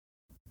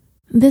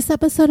This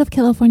episode of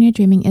California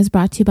Dreaming is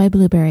brought to you by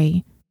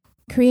Blueberry.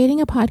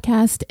 Creating a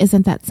podcast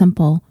isn't that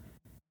simple.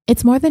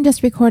 It's more than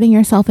just recording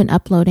yourself and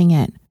uploading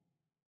it.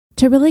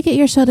 To really get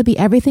your show to be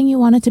everything you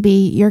want it to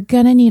be, you're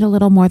gonna need a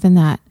little more than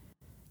that.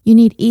 You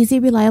need easy,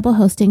 reliable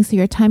hosting so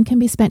your time can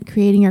be spent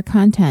creating your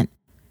content.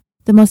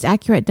 The most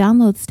accurate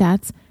download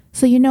stats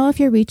so you know if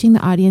you're reaching the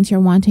audience you're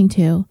wanting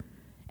to.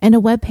 And a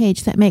web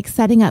page that makes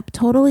setting up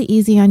totally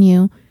easy on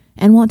you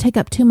and won't take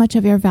up too much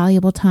of your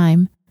valuable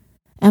time.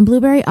 And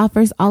Blueberry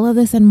offers all of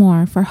this and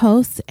more for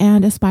hosts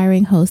and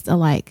aspiring hosts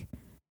alike.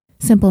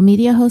 Simple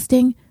media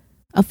hosting,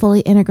 a fully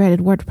integrated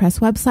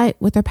WordPress website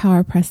with their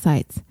PowerPress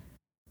sites.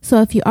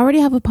 So if you already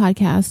have a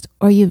podcast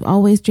or you've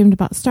always dreamed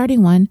about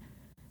starting one,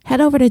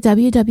 head over to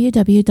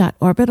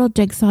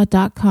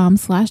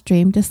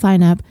www.orbitaljigsaw.com/dream to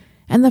sign up,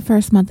 and the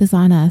first month is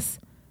on us.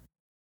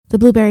 The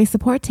Blueberry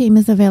support team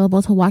is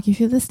available to walk you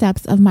through the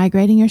steps of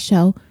migrating your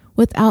show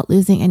without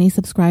losing any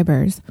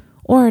subscribers,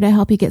 or to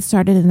help you get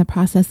started in the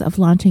process of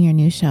launching your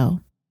new show.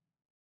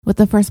 With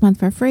the first month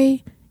for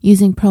free,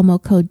 using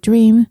promo code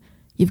DREAM,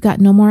 you've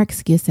got no more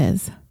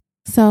excuses.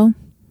 So,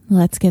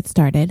 let's get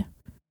started.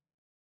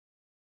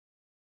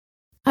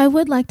 I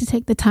would like to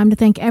take the time to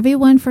thank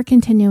everyone for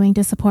continuing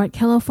to support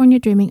California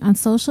Dreaming on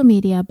social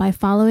media by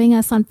following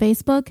us on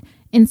Facebook,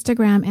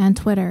 Instagram, and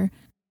Twitter,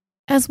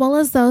 as well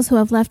as those who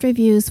have left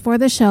reviews for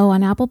the show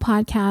on Apple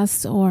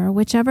Podcasts or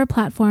whichever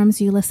platforms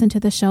you listen to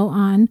the show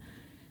on,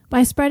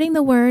 by spreading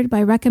the word,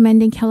 by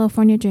recommending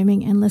California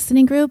Dreaming in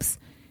listening groups,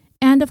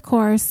 and of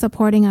course,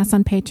 supporting us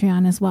on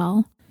Patreon as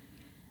well.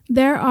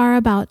 There are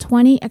about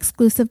 20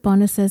 exclusive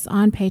bonuses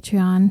on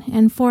Patreon,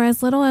 and for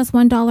as little as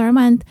 $1 a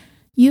month,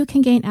 you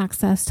can gain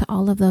access to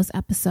all of those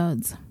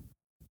episodes.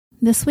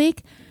 This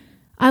week,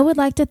 I would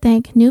like to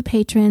thank new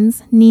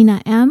patrons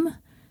Nina M.,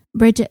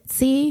 Bridget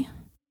C.,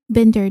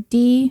 Binder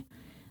D.,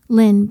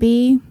 Lynn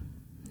B.,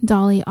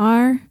 Dolly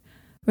R.,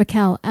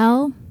 Raquel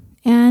L.,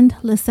 and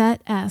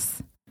Lisette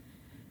S.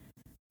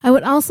 I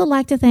would also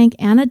like to thank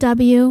Anna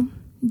W.,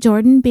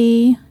 Jordan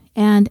B.,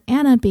 and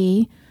Anna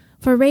B.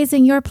 for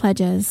raising your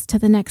pledges to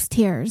the next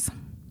tiers.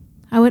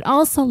 I would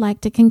also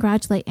like to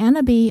congratulate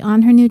Anna B.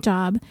 on her new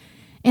job,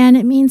 and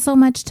it means so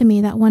much to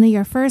me that one of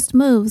your first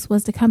moves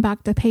was to come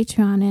back to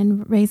Patreon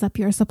and raise up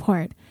your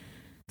support.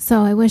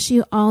 So I wish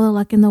you all the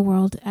luck in the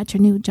world at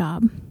your new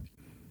job.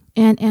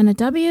 And Anna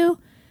W.,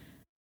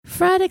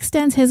 Fred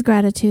extends his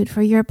gratitude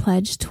for your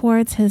pledge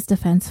towards his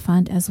defense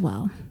fund as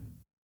well.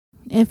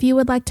 If you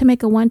would like to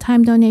make a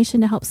one-time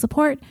donation to help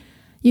support,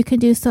 you can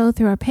do so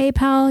through our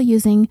PayPal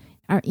using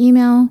our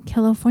email,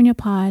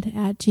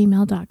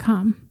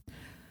 californiapod@gmail.com.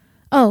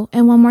 Oh,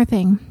 and one more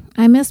thing.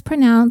 I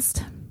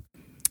mispronounced,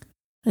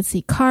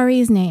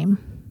 Kari's name.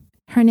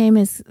 Her name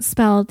is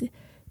spelled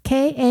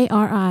Kari,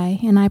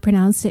 and I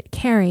pronounced it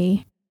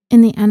Carrie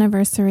in the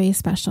anniversary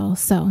special,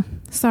 so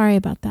sorry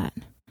about that.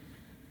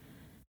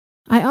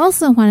 I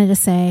also wanted to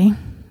say,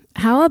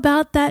 how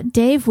about that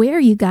Dave Weir,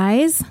 you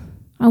guys?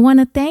 I want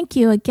to thank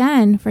you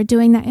again for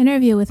doing that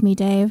interview with me,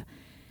 Dave.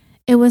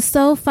 It was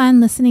so fun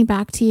listening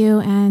back to you,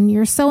 and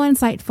you're so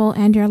insightful,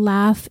 and your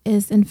laugh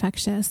is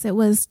infectious. It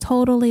was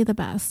totally the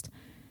best.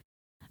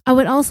 I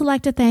would also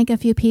like to thank a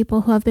few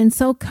people who have been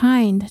so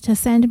kind to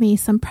send me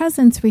some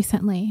presents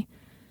recently.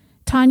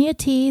 Tanya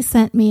T.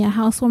 sent me a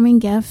housewarming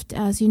gift.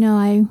 As you know,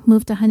 I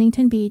moved to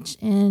Huntington Beach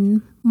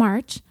in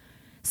March,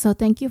 so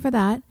thank you for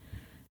that.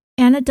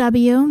 Anna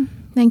W.,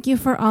 thank you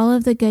for all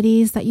of the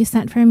goodies that you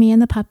sent for me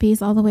and the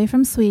puppies all the way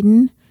from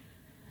Sweden.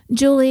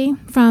 Julie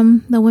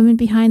from the Women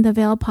Behind the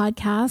Veil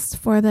podcast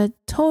for the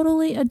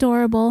totally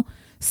adorable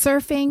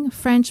surfing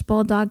French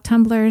bulldog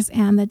tumblers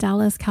and the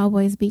Dallas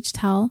Cowboys beach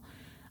towel.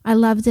 I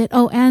loved it.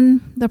 Oh,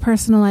 and the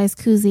personalized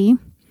koozie.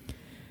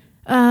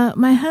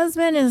 My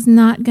husband is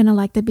not going to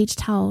like the beach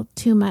towel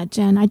too much,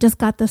 and I just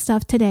got the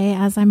stuff today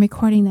as I'm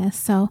recording this,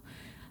 so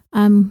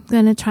I'm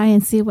going to try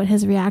and see what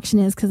his reaction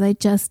is because I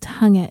just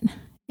hung it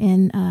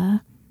in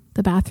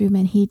the bathroom,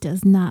 and he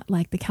does not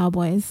like the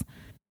Cowboys.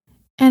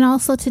 And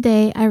also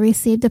today, I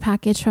received a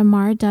package from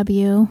Mar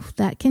W.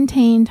 that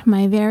contained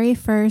my very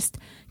first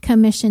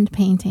commissioned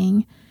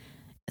painting.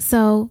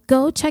 So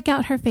go check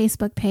out her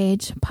Facebook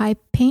page, Pipe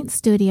Paint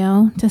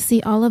Studio, to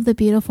see all of the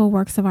beautiful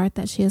works of art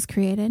that she has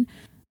created.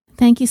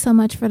 Thank you so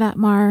much for that,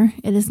 Mar.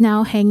 It is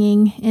now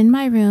hanging in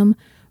my room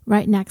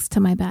right next to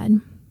my bed.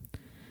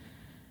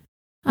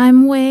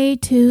 I'm way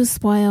too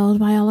spoiled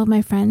by all of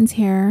my friends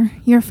here.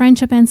 Your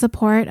friendship and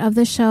support of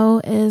the show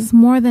is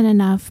more than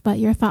enough, but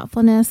your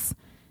thoughtfulness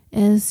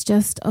is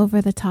just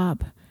over the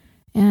top.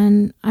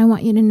 And I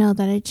want you to know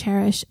that I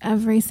cherish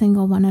every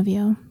single one of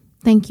you.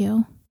 Thank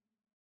you.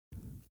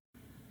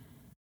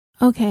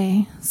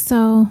 Okay,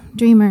 so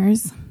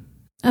dreamers,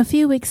 a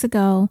few weeks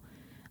ago,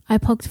 I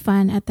poked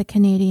fun at the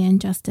Canadian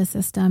justice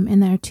system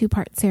in their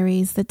two-part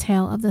series, The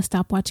Tale of the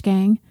Stopwatch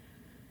Gang.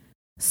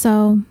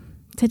 So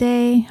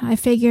today, I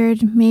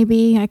figured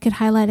maybe I could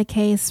highlight a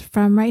case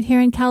from right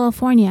here in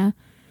California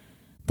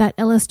that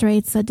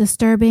illustrates a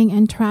disturbing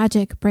and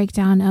tragic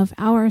breakdown of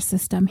our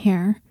system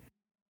here.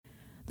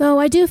 Though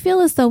I do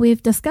feel as though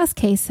we've discussed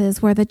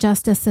cases where the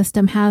justice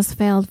system has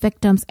failed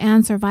victims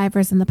and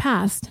survivors in the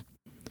past.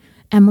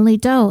 Emily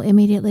Doe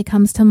immediately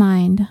comes to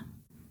mind.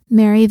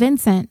 Mary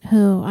Vincent,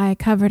 who I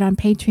covered on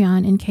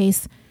Patreon in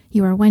case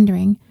you are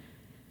wondering.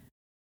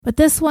 But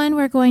this one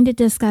we're going to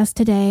discuss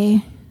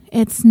today,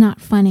 it's not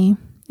funny,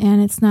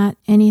 and it's not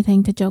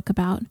anything to joke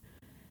about.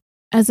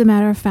 As a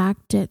matter of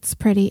fact, it's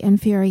pretty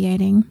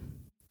infuriating.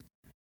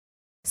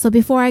 So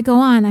before I go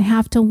on, I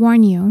have to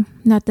warn you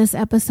that this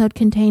episode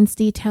contains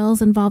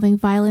details involving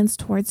violence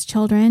towards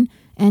children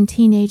and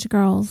teenage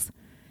girls,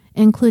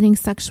 including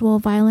sexual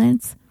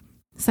violence,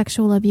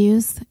 sexual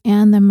abuse,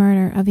 and the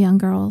murder of young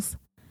girls.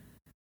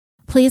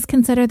 Please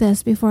consider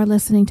this before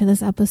listening to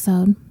this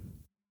episode.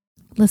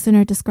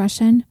 Listener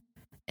discretion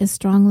is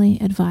strongly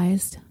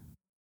advised.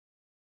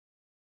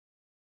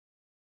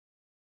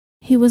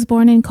 He was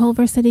born in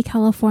Culver City,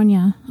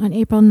 California on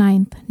April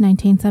 9th,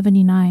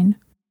 1979.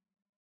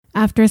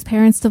 After his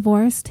parents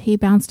divorced, he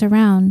bounced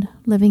around,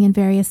 living in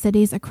various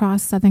cities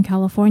across Southern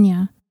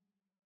California.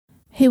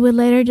 He would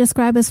later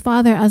describe his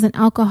father as an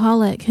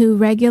alcoholic who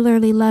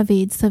regularly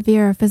levied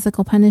severe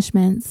physical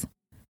punishments.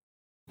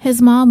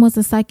 His mom was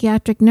a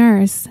psychiatric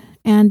nurse,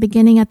 and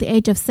beginning at the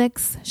age of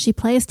 6, she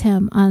placed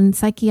him on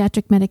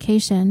psychiatric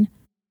medication.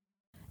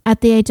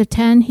 At the age of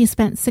 10, he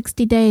spent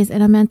 60 days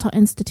in a mental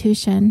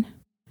institution.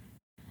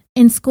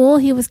 In school,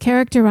 he was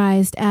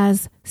characterized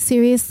as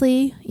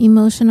seriously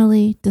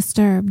emotionally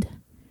disturbed.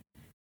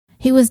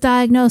 He was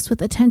diagnosed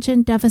with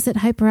attention deficit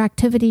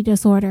hyperactivity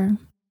disorder.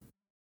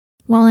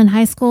 While in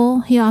high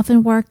school, he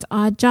often worked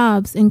odd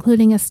jobs,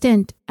 including a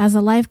stint as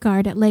a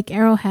lifeguard at Lake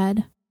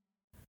Arrowhead.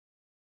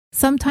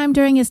 Sometime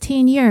during his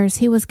teen years,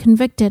 he was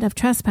convicted of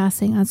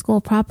trespassing on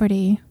school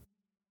property.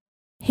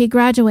 He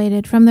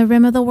graduated from the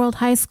Rim of the World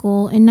High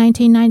School in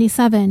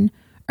 1997,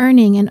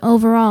 earning an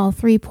overall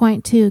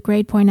 3.2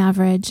 grade point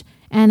average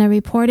and a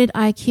reported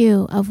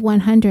IQ of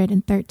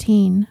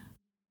 113.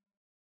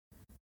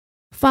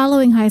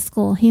 Following high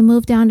school, he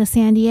moved down to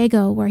San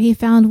Diego, where he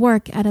found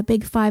work at a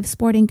Big Five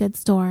sporting goods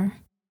store.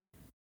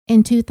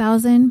 In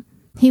 2000,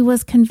 he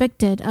was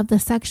convicted of the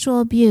sexual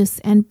abuse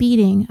and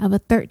beating of a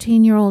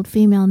 13-year-old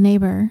female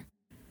neighbor.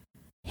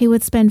 He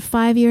would spend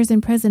 5 years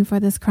in prison for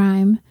this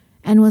crime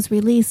and was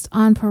released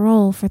on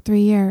parole for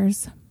 3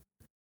 years.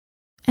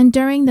 And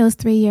during those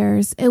 3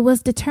 years, it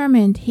was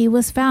determined he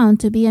was found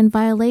to be in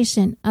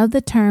violation of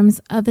the terms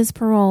of his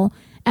parole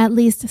at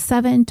least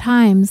 7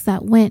 times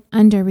that went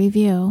under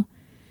review,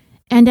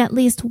 and at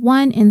least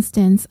one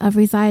instance of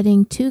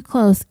residing too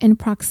close in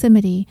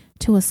proximity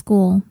to a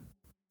school.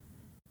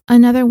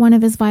 Another one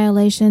of his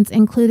violations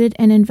included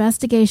an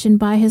investigation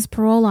by his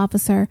parole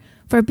officer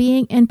for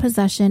being in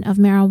possession of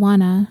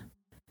marijuana.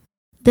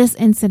 This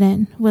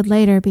incident would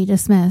later be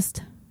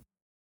dismissed.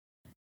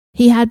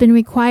 He had been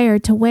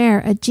required to wear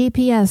a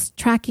GPS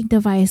tracking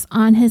device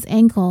on his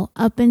ankle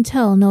up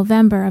until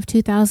November of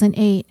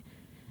 2008,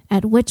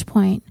 at which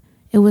point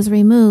it was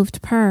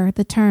removed per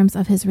the terms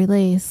of his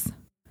release.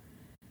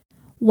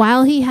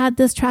 While he had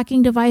this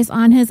tracking device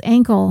on his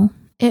ankle,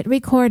 it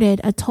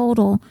recorded a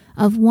total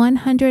of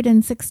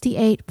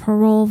 168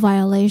 parole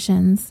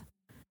violations.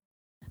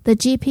 The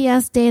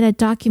GPS data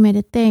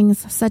documented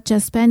things such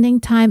as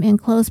spending time in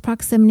close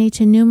proximity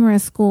to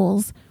numerous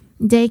schools,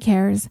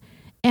 daycares,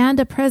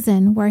 and a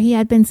prison where he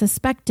had been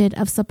suspected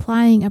of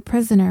supplying a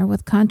prisoner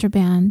with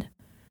contraband.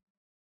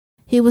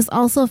 He was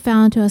also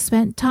found to have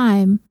spent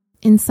time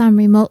in some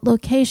remote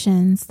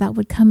locations that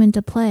would come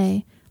into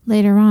play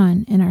later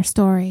on in our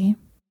story.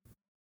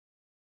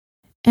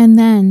 And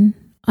then,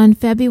 on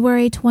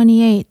February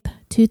 28,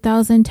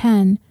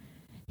 2010,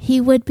 he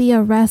would be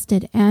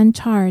arrested and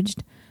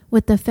charged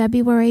with the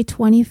February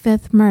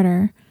 25th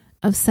murder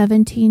of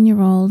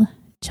 17-year-old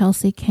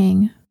Chelsea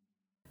King.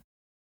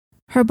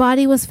 Her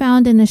body was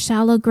found in a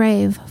shallow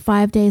grave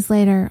 5 days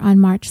later on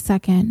March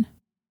 2nd.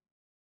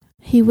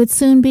 He would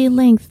soon be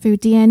linked through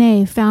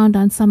DNA found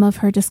on some of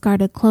her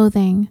discarded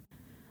clothing,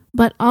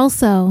 but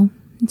also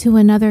to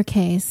another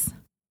case,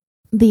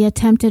 the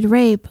attempted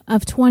rape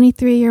of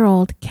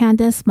 23-year-old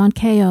Candice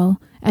Moncayo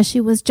as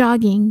she was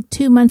jogging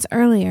 2 months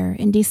earlier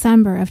in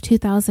December of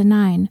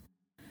 2009,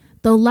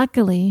 though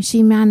luckily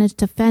she managed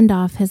to fend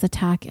off his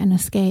attack and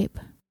escape.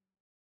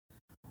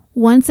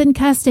 Once in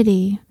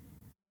custody,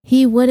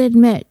 he would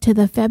admit to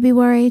the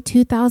February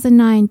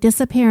 2009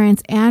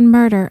 disappearance and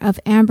murder of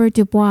Amber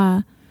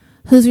Dubois,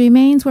 whose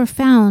remains were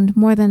found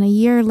more than a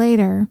year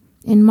later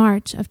in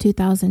March of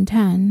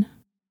 2010.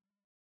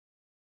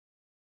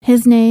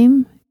 His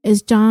name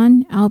is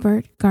John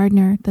Albert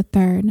Gardner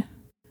III.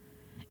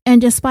 And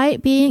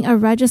despite being a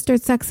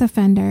registered sex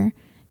offender,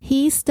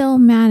 he still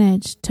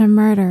managed to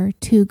murder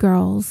 2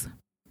 girls.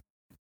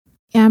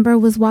 Amber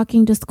was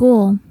walking to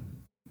school.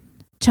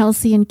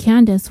 Chelsea and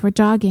Candice were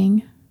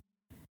jogging.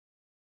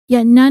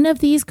 Yet none of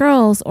these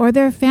girls or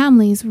their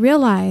families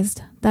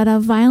realized that a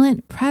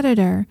violent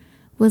predator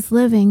was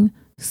living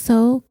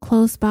so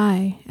close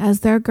by as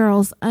their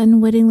girls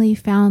unwittingly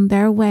found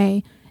their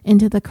way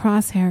into the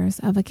crosshairs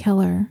of a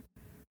killer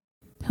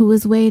who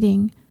was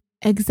waiting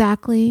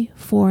exactly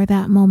for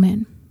that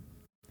moment.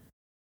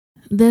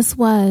 This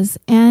was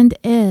and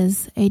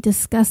is a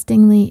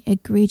disgustingly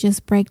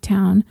egregious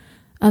breakdown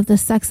of the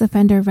sex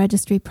offender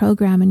registry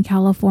program in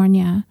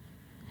California,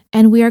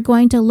 and we are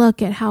going to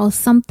look at how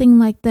something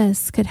like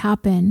this could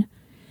happen,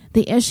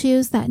 the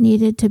issues that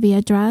needed to be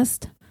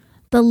addressed,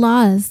 the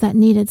laws that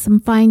needed some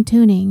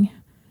fine-tuning,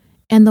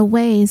 and the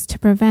ways to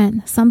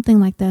prevent something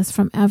like this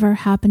from ever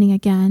happening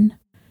again.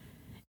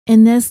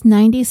 In this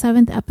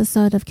 97th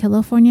episode of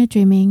California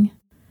Dreaming,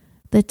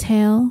 the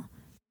tale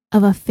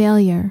of a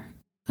failure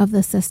of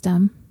the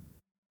system.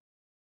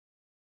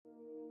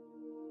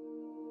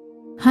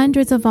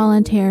 Hundreds of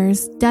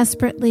volunteers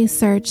desperately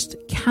searched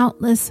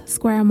countless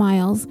square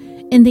miles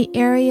in the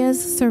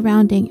areas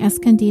surrounding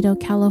Escondido,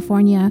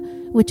 California,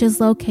 which is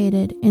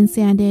located in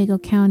San Diego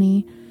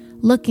County,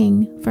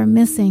 looking for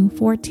missing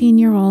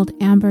 14-year-old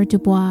Amber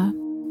Dubois.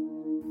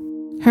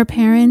 Her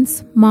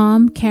parents,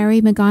 Mom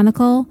Carrie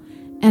McGonigal,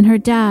 and her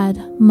dad,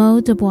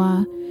 Mo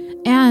Dubois,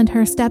 and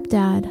her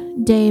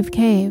stepdad, Dave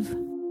Cave.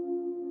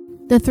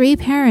 The three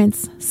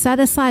parents set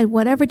aside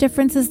whatever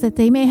differences that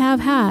they may have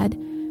had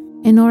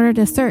in order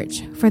to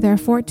search for their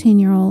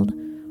 14-year-old,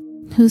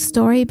 whose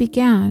story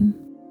began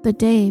the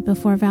day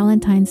before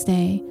Valentine's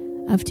Day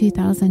of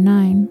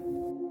 2009.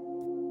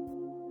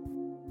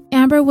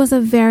 Amber was a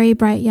very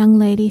bright young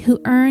lady who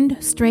earned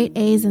straight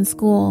A's in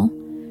school.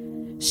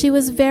 She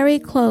was very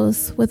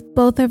close with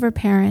both of her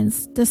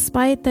parents,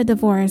 despite the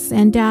divorce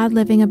and dad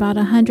living about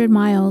 100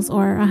 miles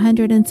or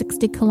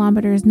 160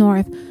 kilometers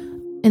north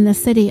in the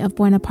city of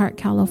Buena Park,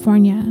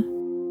 California.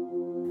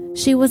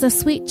 She was a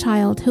sweet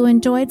child who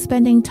enjoyed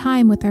spending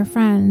time with her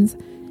friends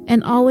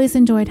and always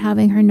enjoyed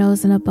having her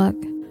nose in a book,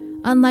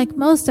 unlike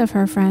most of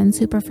her friends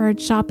who preferred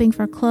shopping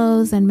for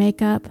clothes and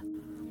makeup.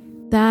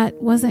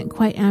 That wasn't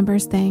quite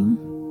Amber's thing.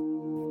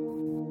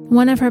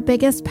 One of her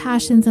biggest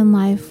passions in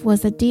life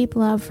was a deep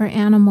love for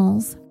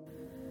animals.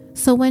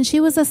 So when she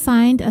was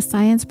assigned a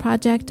science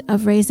project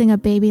of raising a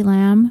baby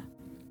lamb,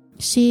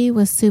 she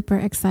was super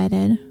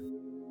excited.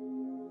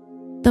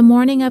 The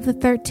morning of the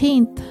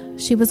 13th,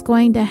 she was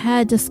going to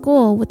head to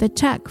school with a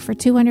check for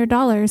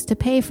 $200 to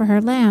pay for her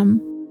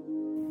lamb.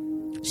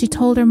 She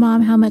told her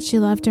mom how much she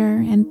loved her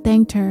and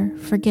thanked her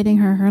for getting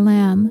her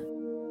lamb.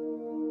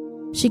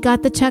 She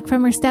got the check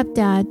from her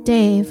stepdad,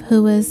 Dave,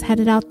 who was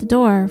headed out the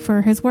door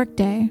for his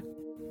workday.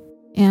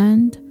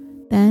 And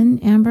then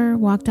Amber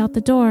walked out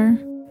the door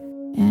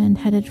and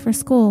headed for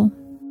school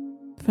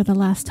for the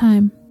last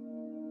time.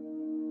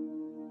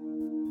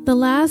 The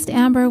last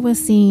Amber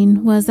was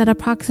seen was at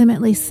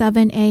approximately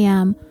 7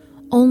 a.m.,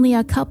 only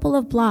a couple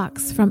of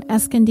blocks from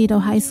Escondido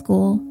High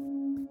School.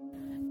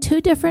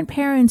 Two different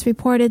parents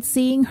reported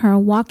seeing her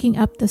walking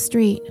up the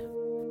street.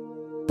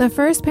 The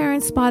first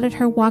parent spotted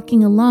her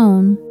walking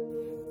alone.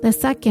 The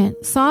second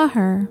saw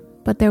her,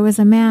 but there was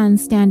a man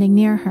standing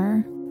near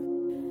her.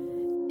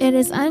 It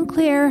is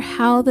unclear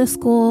how the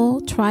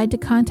school tried to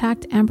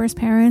contact Amber's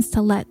parents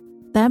to let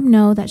them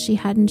know that she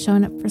hadn't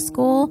shown up for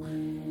school.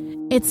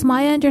 It's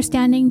my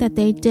understanding that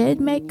they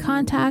did make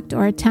contact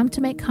or attempt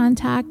to make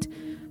contact,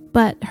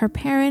 but her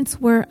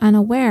parents were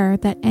unaware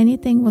that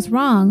anything was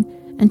wrong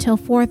until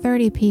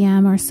 4:30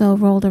 p.m. or so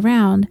rolled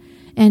around,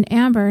 and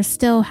Amber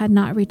still had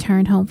not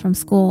returned home from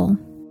school.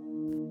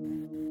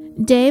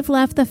 Dave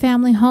left the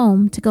family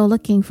home to go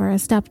looking for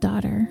his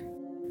stepdaughter.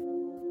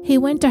 He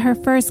went to her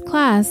first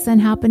class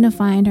and happened to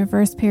find her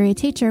first period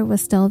teacher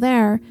was still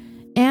there,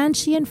 and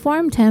she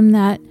informed him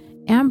that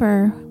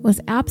Amber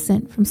was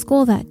absent from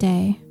school that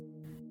day.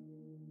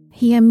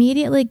 He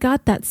immediately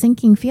got that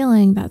sinking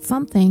feeling that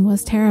something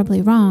was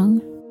terribly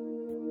wrong.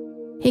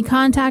 He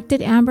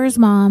contacted Amber's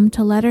mom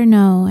to let her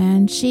know,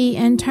 and she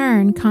in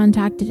turn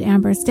contacted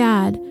Amber's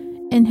dad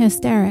in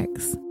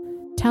hysterics,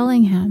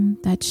 telling him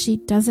that she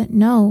doesn't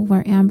know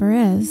where Amber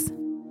is.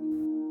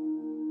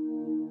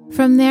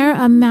 From there,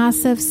 a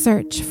massive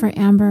search for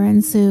Amber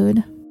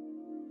ensued.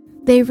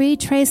 They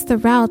retraced the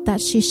route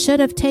that she should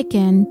have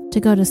taken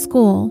to go to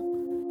school.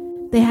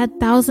 They had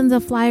thousands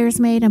of flyers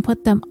made and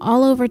put them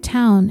all over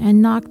town and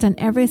knocked on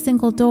every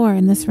single door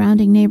in the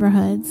surrounding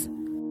neighborhoods.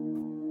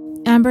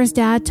 Amber's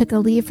dad took a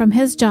leave from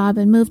his job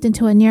and moved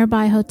into a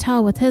nearby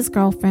hotel with his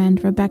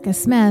girlfriend, Rebecca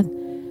Smith,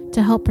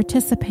 to help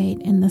participate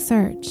in the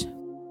search.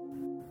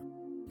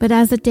 But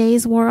as the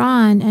days wore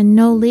on and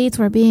no leads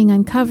were being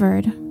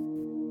uncovered,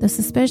 the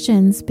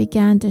suspicions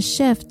began to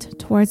shift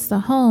towards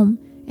the home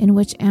in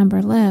which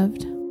Amber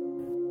lived.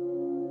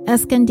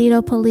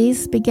 Escondido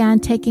police began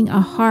taking a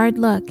hard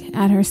look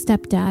at her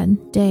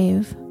stepdad,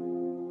 Dave.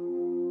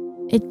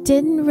 It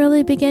didn't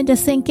really begin to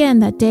sink in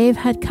that Dave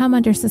had come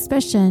under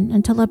suspicion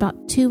until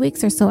about 2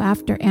 weeks or so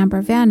after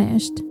Amber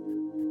vanished.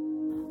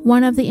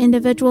 One of the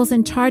individuals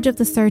in charge of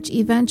the search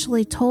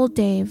eventually told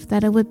Dave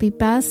that it would be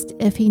best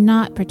if he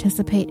not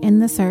participate in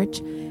the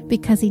search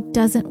because he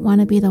doesn't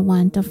want to be the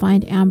one to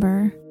find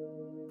Amber.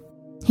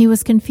 He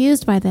was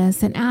confused by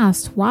this and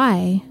asked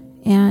why,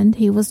 and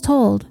he was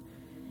told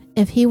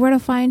if he were to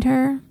find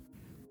her,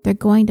 they're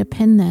going to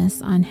pin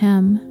this on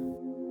him.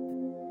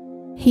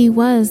 He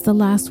was the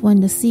last one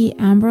to see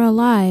Amber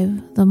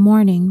alive the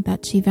morning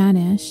that she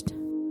vanished.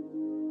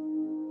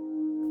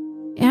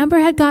 Amber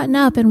had gotten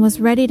up and was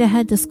ready to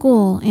head to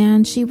school,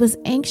 and she was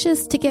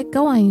anxious to get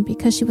going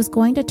because she was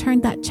going to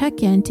turn that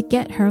check in to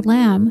get her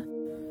lamb.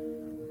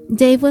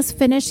 Dave was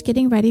finished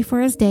getting ready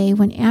for his day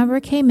when Amber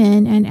came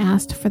in and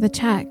asked for the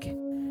check.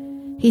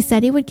 He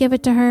said he would give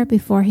it to her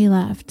before he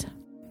left.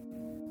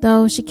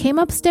 Though she came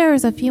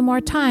upstairs a few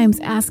more times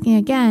asking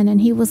again,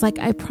 and he was like,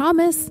 "I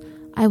promise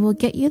I will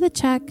get you the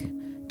check.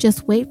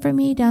 Just wait for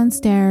me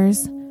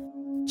downstairs.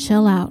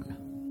 Chill out."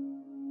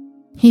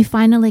 He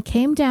finally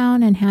came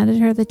down and handed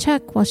her the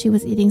check while she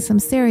was eating some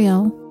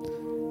cereal.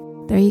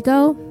 "There you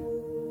go.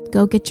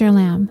 Go get your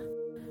lamb.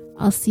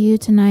 I'll see you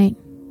tonight.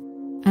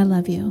 I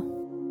love you."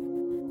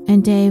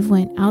 And Dave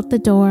went out the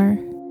door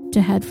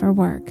to head for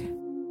work.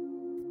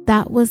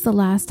 That was the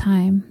last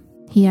time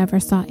he ever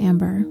saw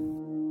Amber.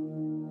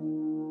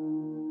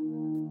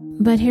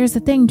 But here's the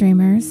thing,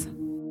 dreamers.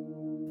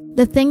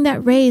 The thing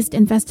that raised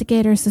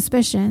investigators'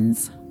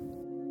 suspicions.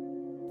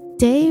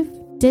 Dave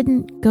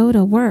didn't go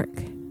to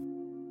work.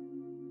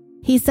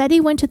 He said he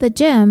went to the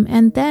gym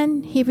and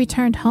then he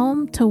returned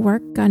home to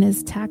work on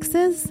his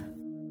taxes.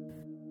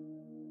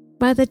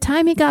 By the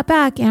time he got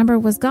back, Amber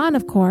was gone,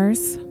 of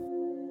course.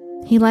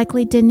 He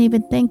likely didn't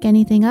even think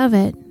anything of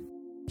it.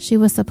 She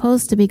was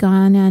supposed to be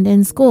gone and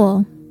in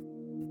school.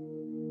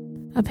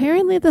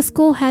 Apparently the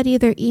school had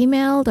either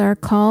emailed or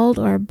called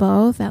or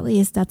both, at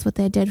least that's what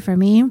they did for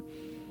me,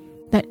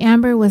 that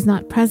Amber was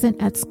not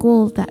present at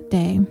school that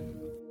day.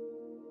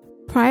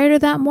 Prior to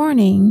that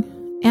morning,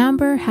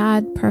 Amber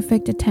had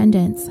perfect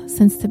attendance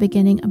since the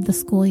beginning of the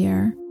school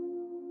year.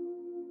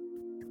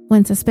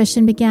 When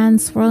suspicion began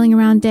swirling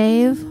around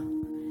Dave,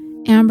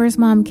 Amber's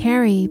mom,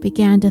 Carrie,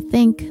 began to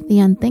think the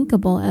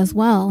unthinkable as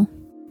well,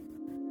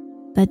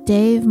 that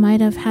Dave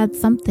might have had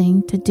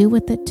something to do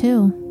with it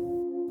too.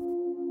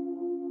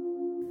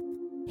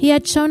 He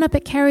had shown up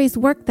at Carrie's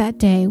work that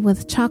day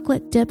with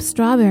chocolate-dipped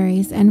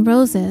strawberries and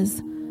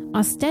roses,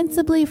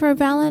 ostensibly for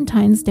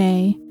Valentine's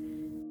Day,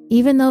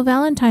 even though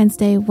Valentine's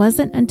Day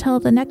wasn't until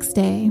the next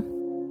day.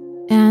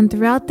 And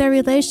throughout their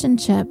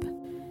relationship,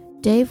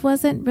 Dave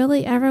wasn't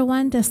really ever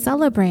one to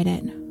celebrate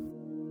it.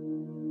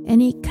 And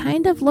he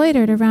kind of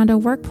loitered around a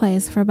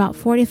workplace for about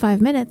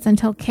 45 minutes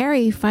until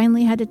Carrie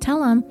finally had to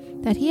tell him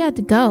that he had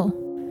to go,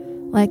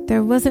 like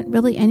there wasn't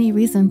really any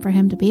reason for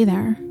him to be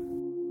there.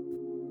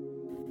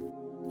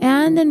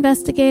 And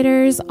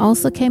investigators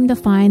also came to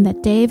find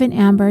that Dave and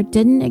Amber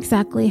didn't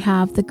exactly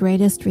have the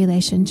greatest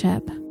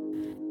relationship.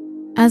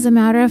 As a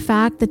matter of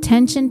fact, the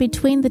tension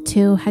between the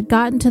two had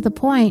gotten to the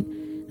point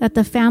that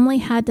the family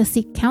had to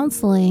seek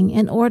counseling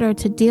in order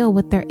to deal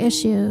with their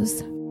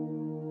issues.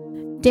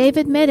 Dave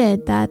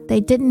admitted that they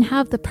didn't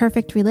have the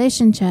perfect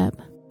relationship,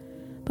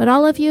 but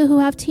all of you who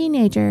have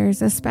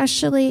teenagers,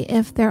 especially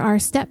if there are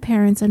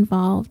step-parents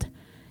involved,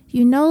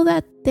 you know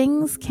that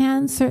things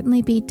can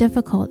certainly be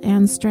difficult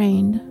and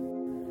strained.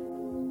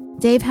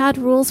 Dave had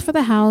rules for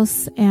the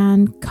house,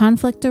 and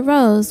conflict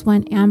arose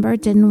when Amber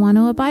didn't want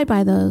to abide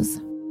by those.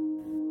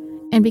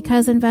 And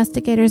because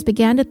investigators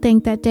began to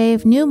think that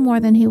Dave knew more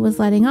than he was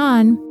letting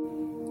on,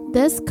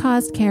 this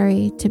caused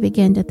Carrie to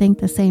begin to think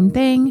the same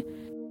thing,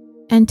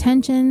 and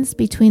tensions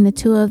between the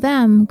two of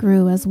them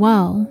grew as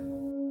well,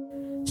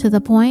 to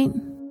the point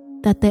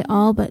that they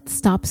all but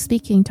stopped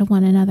speaking to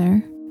one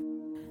another,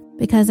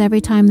 because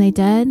every time they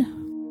did,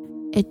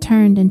 it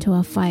turned into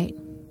a fight.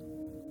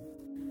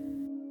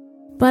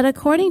 But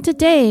according to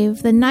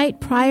Dave, the night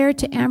prior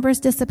to Amber's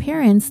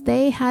disappearance,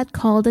 they had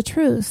called a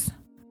truce.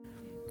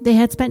 They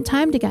had spent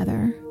time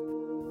together.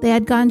 They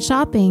had gone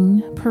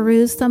shopping,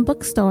 perused some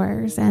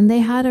bookstores, and they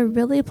had a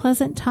really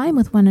pleasant time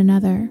with one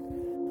another.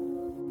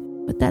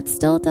 But that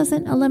still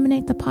doesn't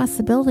eliminate the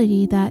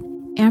possibility that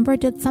Amber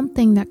did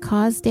something that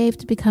caused Dave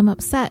to become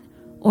upset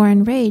or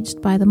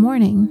enraged by the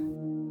morning.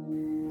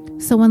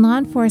 So when law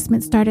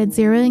enforcement started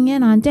zeroing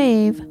in on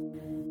Dave,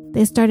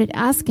 they started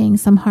asking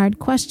some hard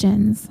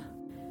questions.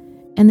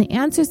 And the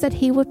answers that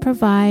he would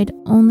provide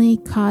only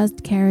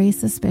caused Carrie's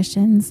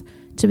suspicions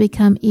to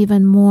become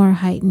even more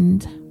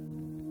heightened.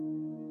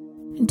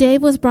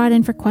 Dave was brought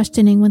in for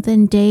questioning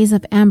within days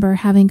of Amber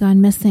having gone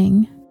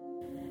missing.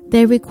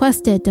 They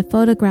requested to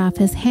photograph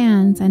his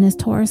hands and his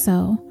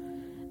torso.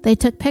 They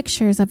took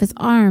pictures of his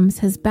arms,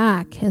 his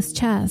back, his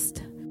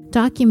chest,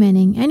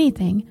 documenting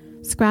anything,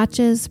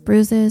 scratches,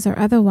 bruises, or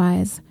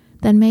otherwise,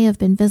 that may have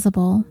been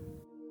visible.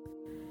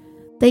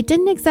 They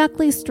didn't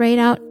exactly straight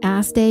out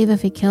ask Dave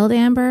if he killed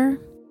Amber,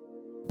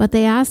 but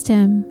they asked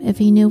him if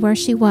he knew where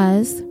she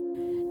was.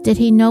 Did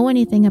he know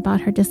anything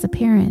about her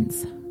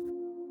disappearance?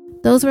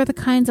 Those were the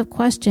kinds of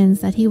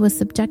questions that he was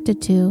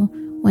subjected to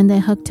when they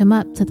hooked him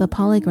up to the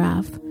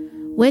polygraph,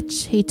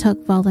 which he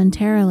took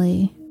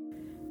voluntarily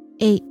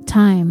 8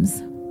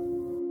 times.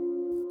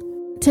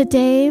 To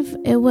Dave,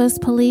 it was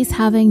police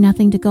having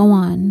nothing to go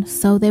on,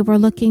 so they were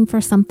looking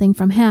for something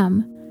from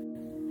him.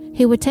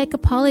 He would take a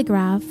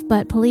polygraph,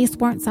 but police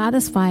weren't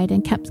satisfied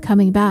and kept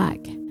coming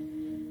back.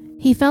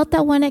 He felt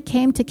that when it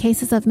came to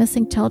cases of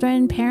missing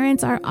children,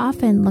 parents are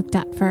often looked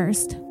at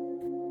first.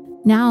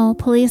 Now,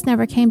 police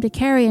never came to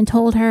Carrie and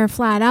told her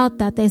flat out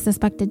that they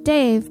suspected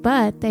Dave,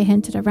 but they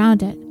hinted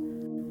around it.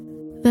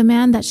 the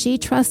man that she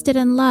trusted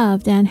and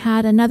loved and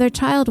had another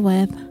child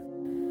with,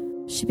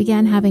 she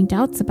began having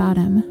doubts about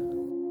him.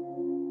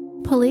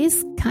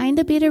 Police kind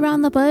of beat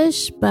around the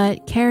bush,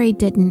 but Carrie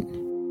didn't.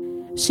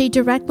 She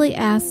directly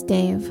asked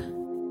Dave,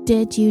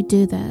 "Did you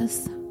do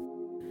this?"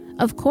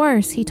 Of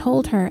course, he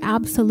told her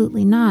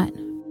absolutely not.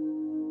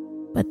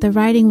 But the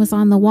writing was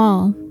on the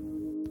wall.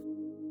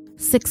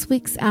 6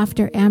 weeks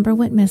after Amber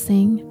went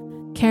missing,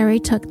 Carrie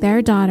took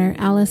their daughter,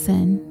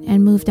 Allison,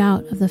 and moved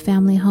out of the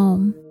family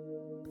home.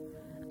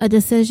 A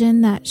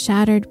decision that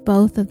shattered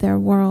both of their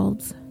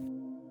worlds.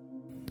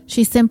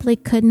 She simply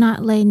could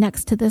not lay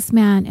next to this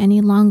man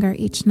any longer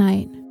each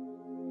night.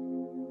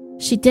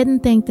 She didn't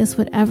think this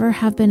would ever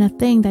have been a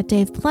thing that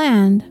Dave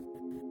planned,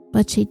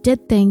 but she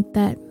did think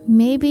that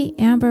maybe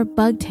Amber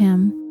bugged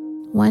him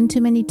one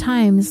too many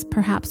times,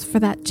 perhaps for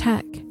that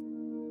check.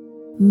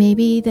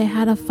 Maybe they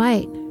had a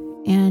fight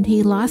and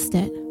he lost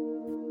it.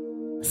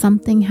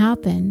 Something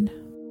happened.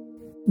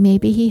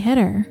 Maybe he hit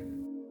her.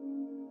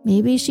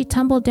 Maybe she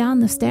tumbled down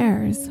the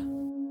stairs.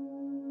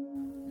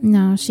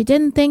 No, she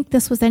didn't think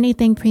this was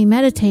anything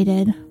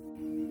premeditated.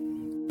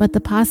 But the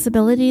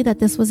possibility that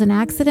this was an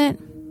accident?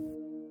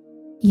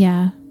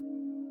 Yeah.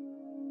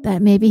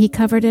 That maybe he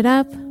covered it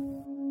up?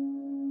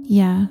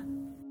 Yeah.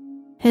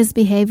 His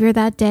behavior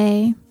that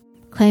day,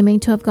 claiming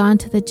to have gone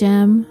to the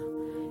gym,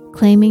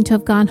 claiming to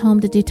have gone home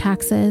to do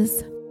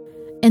taxes,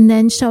 and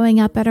then showing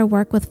up at her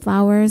work with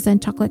flowers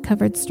and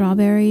chocolate-covered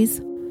strawberries,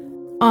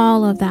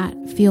 all of that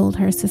fueled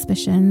her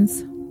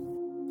suspicions.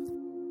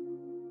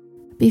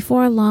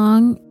 Before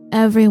long,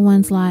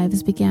 everyone's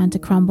lives began to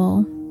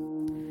crumble.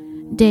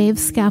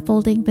 Dave's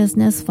scaffolding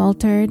business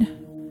faltered.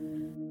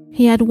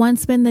 He had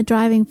once been the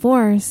driving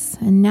force,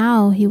 and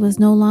now he was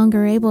no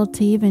longer able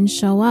to even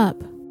show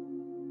up.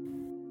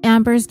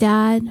 Amber's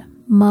dad,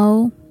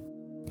 Mo,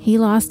 he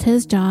lost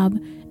his job,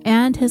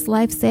 and his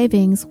life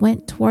savings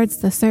went towards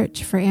the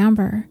search for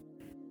Amber.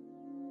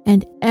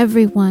 And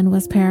everyone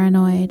was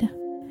paranoid,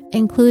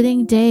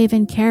 including Dave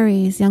and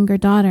Carrie's younger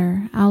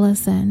daughter,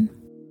 Allison.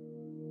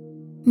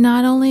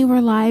 Not only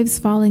were lives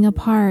falling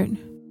apart,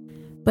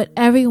 but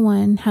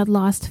everyone had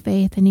lost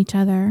faith in each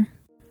other.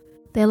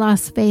 They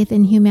lost faith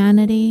in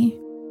humanity,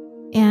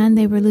 and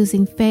they were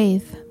losing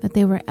faith that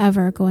they were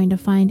ever going to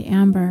find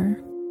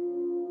Amber.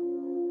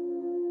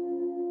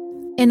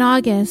 In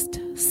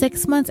August,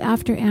 6 months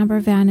after Amber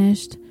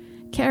vanished,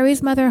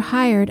 Carrie's mother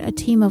hired a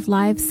team of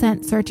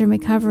live-scent search and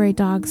recovery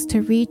dogs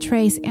to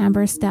retrace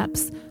Amber's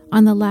steps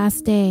on the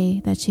last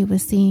day that she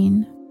was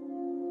seen.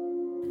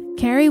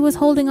 Carrie was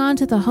holding on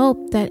to the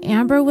hope that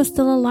Amber was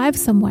still alive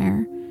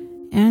somewhere,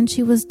 and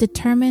she was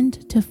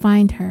determined to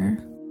find her.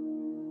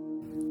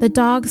 The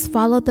dogs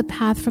followed the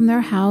path from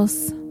their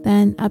house,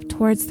 then up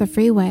towards the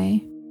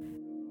freeway.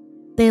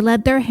 They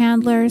led their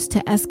handlers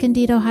to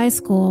Escondido High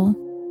School,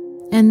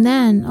 and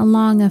then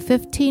along a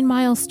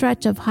 15-mile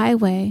stretch of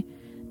highway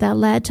that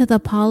led to the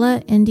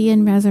Pala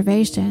Indian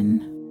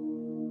Reservation.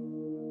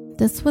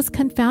 This was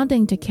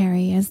confounding to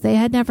Carrie, as they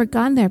had never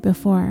gone there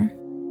before.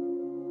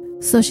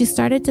 So she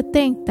started to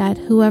think that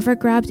whoever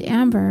grabbed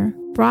Amber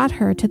brought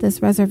her to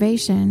this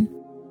reservation.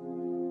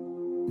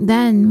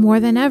 Then, more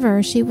than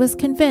ever, she was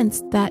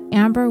convinced that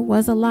Amber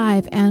was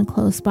alive and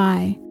close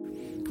by,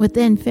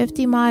 within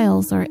 50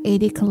 miles or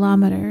 80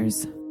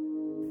 kilometers.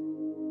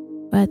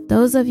 But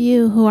those of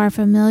you who are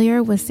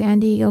familiar with San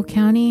Diego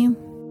County,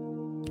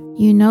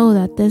 you know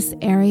that this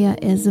area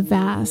is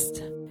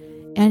vast,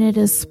 and it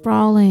is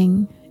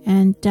sprawling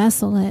and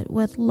desolate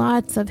with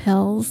lots of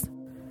hills.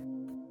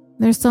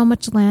 There's so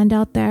much land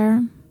out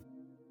there,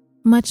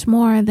 much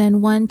more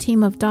than one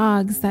team of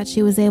dogs that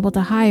she was able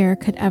to hire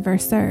could ever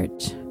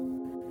search.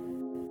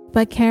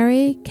 But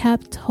Carrie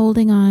kept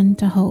holding on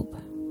to hope.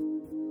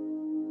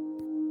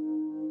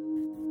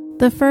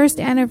 The first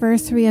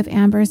anniversary of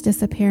Amber's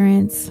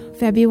disappearance,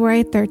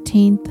 February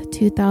 13th,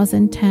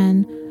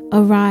 2010,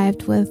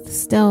 arrived with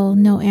still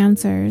no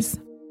answers.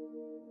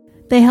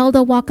 They held a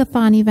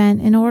walkathon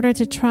event in order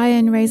to try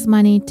and raise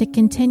money to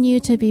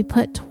continue to be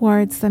put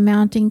towards the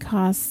mounting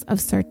costs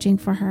of searching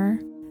for her.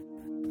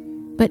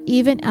 But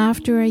even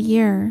after a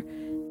year,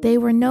 they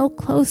were no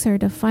closer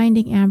to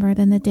finding Amber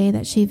than the day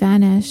that she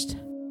vanished.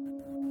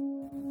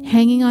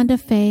 Hanging on to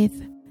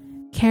faith,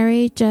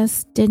 Carrie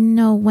just didn't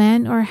know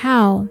when or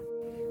how,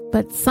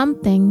 but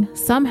something,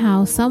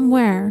 somehow,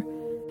 somewhere,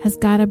 has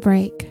got to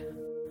break.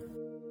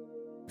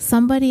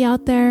 Somebody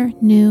out there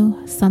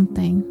knew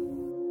something.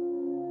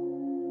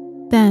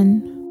 Then,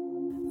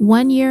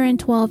 1 year and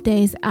 12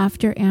 days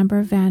after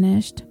Amber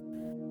vanished,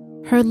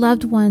 her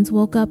loved ones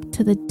woke up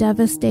to the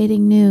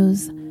devastating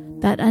news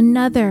that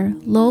another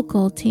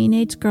local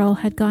teenage girl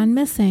had gone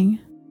missing.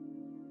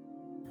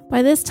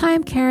 By this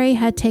time, Carrie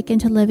had taken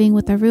to living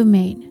with a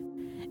roommate,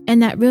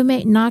 and that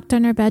roommate knocked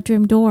on her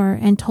bedroom door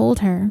and told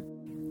her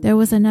there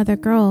was another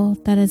girl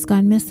that has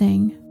gone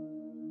missing.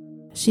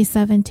 She's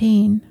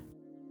 17.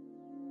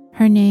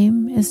 Her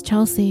name is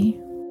Chelsea.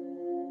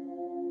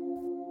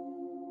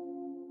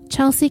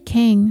 Chelsea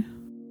King.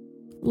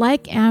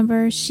 Like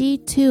Amber, she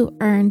too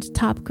earned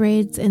top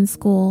grades in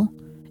school,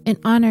 an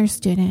honors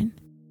student.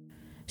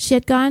 She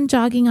had gone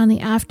jogging on the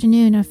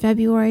afternoon of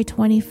February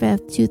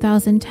 25,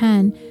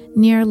 2010,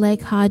 near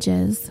Lake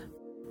Hodges.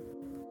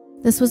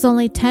 This was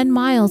only 10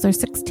 miles or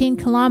 16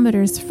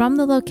 kilometers from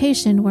the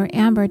location where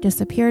Amber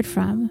disappeared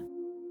from.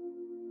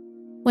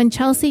 When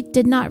Chelsea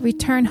did not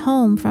return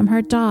home from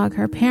her dog,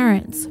 her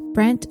parents,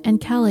 Brent and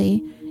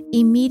Kelly,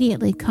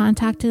 immediately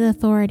contacted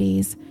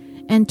authorities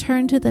and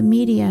turned to the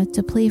media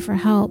to plead for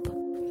help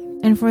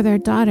and for their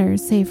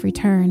daughter's safe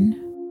return.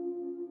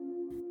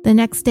 The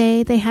next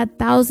day, they had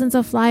thousands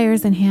of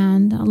flyers in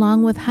hand,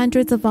 along with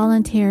hundreds of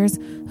volunteers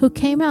who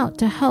came out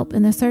to help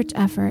in the search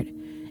effort,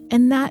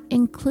 and that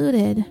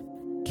included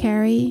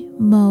Carrie,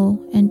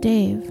 Mo, and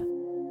Dave.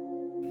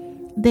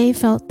 They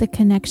felt the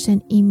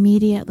connection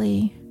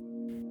immediately.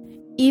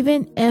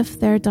 Even if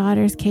their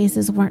daughters'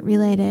 cases weren't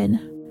related,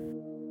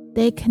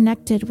 they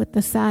connected with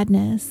the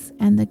sadness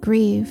and the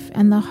grief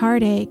and the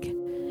heartache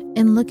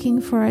in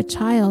looking for a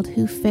child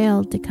who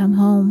failed to come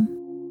home.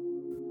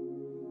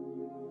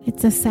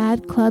 It's a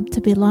sad club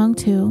to belong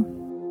to,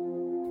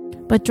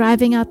 but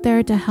driving out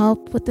there to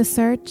help with the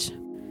search,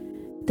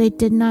 they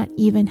did not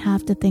even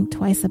have to think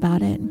twice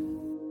about it.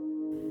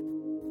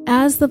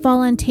 As the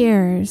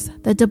volunteers,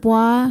 the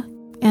Dubois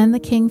and the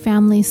King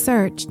family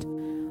searched,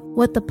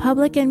 what the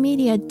public and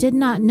media did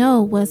not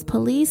know was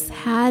police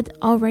had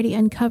already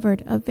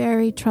uncovered a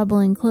very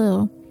troubling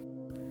clue.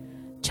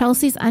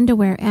 Chelsea's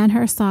underwear and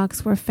her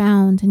socks were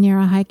found near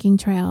a hiking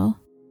trail.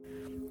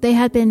 They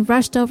had been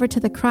rushed over to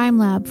the crime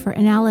lab for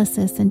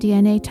analysis and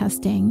DNA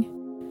testing.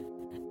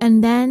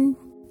 And then,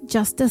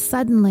 just as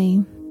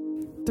suddenly,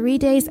 3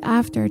 days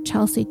after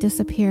Chelsea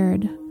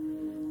disappeared,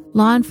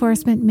 law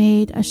enforcement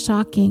made a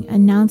shocking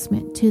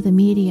announcement to the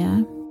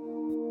media.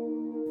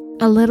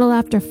 A little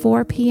after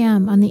 4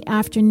 p.m. on the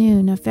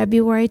afternoon of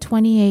February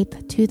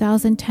 28,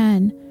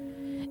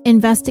 2010,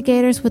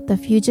 investigators with the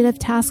Fugitive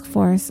Task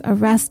Force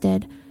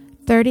arrested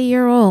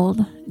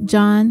 30-year-old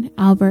John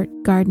Albert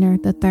Gardner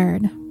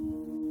III.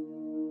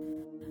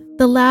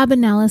 The lab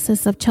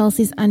analysis of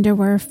Chelsea's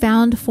underwear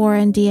found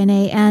foreign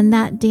DNA, and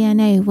that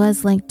DNA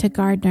was linked to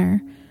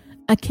Gardner,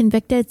 a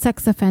convicted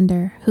sex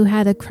offender who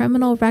had a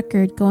criminal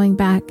record going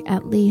back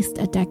at least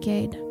a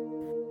decade.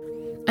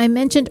 I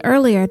mentioned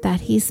earlier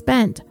that he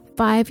spent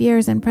 5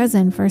 years in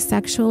prison for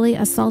sexually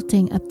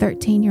assaulting a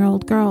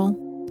 13-year-old girl.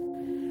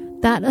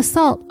 That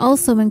assault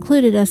also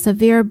included a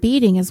severe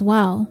beating as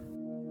well.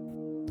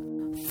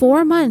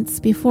 4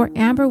 months before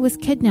Amber was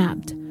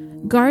kidnapped,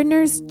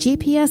 Gardner's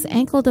GPS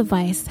ankle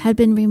device had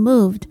been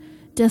removed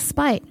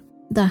despite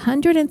the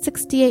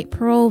 168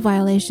 parole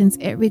violations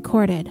it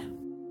recorded.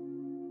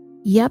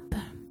 Yep,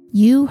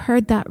 you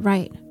heard that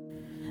right.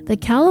 The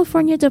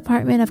California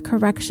Department of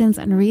Corrections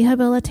and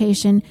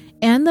Rehabilitation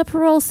and the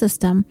parole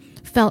system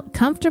felt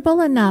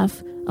comfortable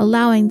enough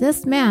allowing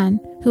this man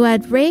who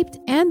had raped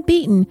and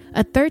beaten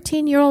a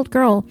 13-year-old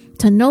girl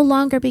to no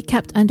longer be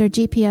kept under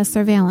GPS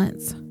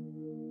surveillance.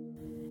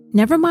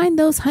 Never mind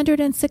those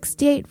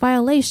 168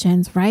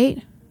 violations,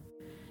 right?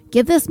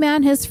 Give this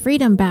man his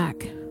freedom back.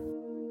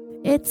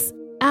 It's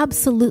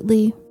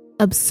absolutely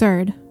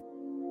absurd.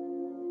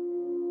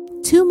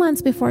 2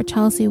 months before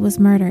Chelsea was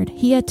murdered,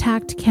 he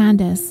attacked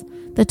Candace,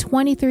 the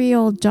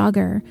 23-year-old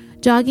jogger,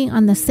 jogging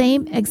on the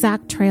same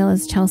exact trail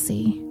as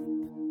Chelsea.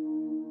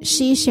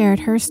 She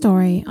shared her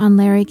story on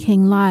Larry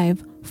King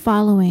Live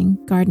following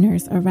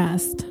Gardner's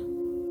arrest.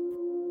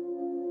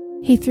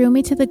 He threw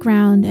me to the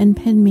ground and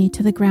pinned me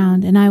to the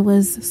ground, and I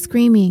was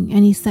screaming,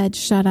 and he said,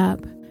 "Shut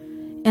up."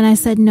 And I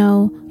said,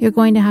 "No, you're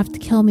going to have to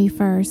kill me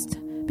first,"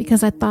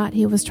 because I thought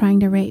he was trying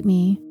to rape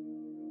me.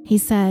 He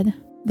said,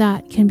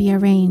 "That can be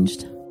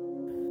arranged."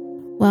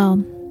 Well,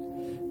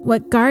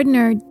 what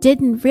Gardner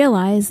didn't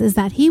realize is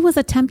that he was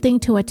attempting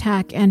to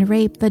attack and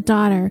rape the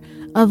daughter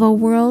of a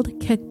world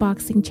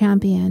kickboxing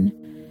champion,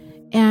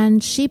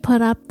 and she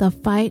put up the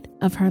fight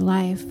of her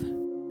life.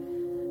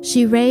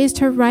 She raised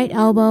her right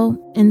elbow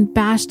and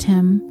bashed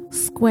him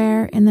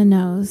square in the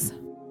nose.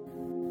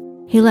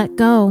 He let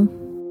go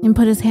and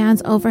put his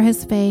hands over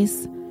his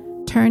face,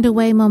 turned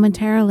away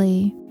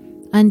momentarily,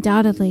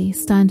 undoubtedly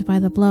stunned by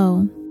the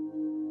blow.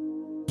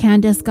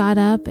 Candace got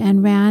up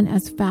and ran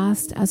as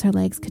fast as her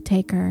legs could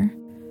take her,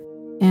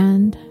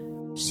 and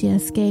she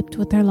escaped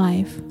with her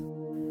life.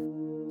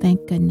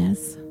 Thank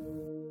goodness.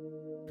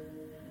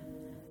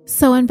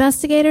 So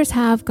investigators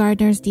have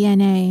Gardner's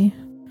DNA.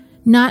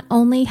 Not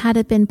only had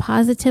it been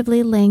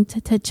positively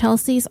linked to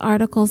Chelsea's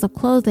articles of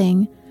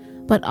clothing,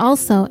 but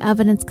also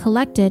evidence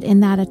collected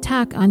in that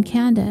attack on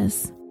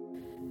Candace.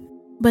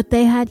 But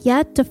they had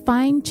yet to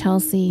find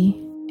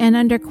Chelsea, and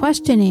under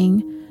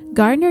questioning,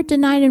 Gardner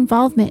denied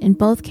involvement in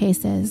both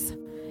cases,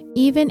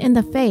 even in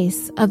the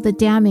face of the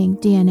damning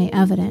DNA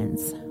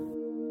evidence.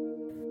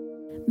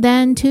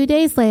 Then, 2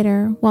 days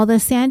later, while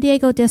the San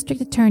Diego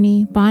District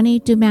Attorney,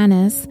 Bonnie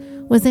Dumanis,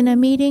 was in a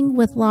meeting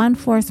with law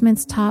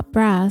enforcement's top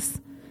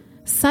brass,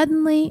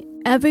 suddenly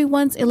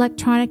everyone's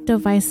electronic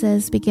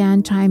devices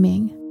began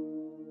chiming.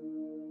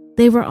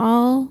 They were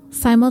all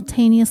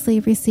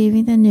simultaneously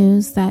receiving the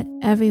news that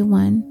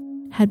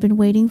everyone had been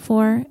waiting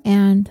for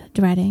and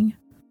dreading.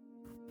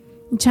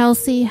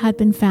 Chelsea had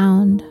been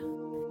found,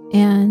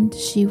 and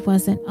she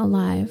wasn't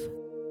alive.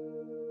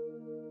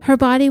 Her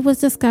body was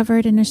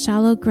discovered in a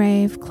shallow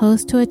grave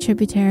close to a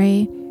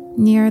tributary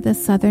near the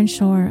southern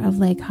shore of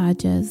Lake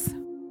Hodges.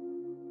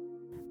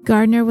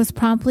 Gardner was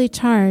promptly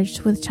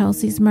charged with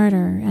Chelsea's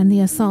murder and the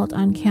assault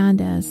on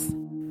Candace.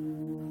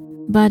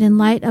 But in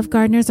light of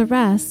Gardner's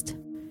arrest,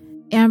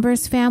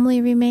 Amber's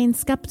family remained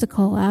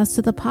skeptical as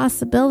to the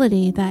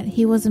possibility that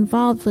he was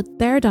involved with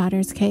their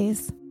daughter's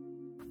case.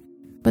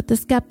 But the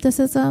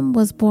skepticism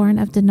was born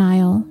of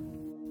denial.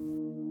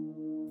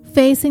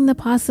 Facing the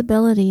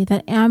possibility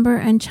that Amber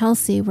and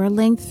Chelsea were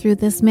linked through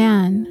this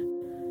man,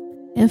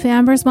 if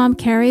Amber's mom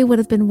Carrie would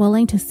have been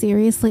willing to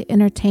seriously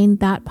entertain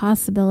that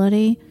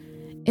possibility,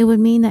 it would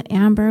mean that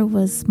Amber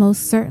was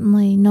most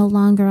certainly no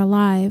longer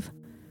alive,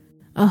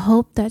 a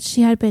hope that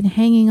she had been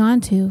hanging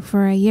on to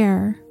for a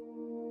year.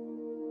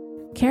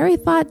 Carrie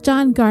thought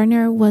John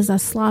Gardner was a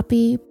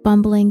sloppy,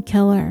 bumbling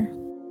killer.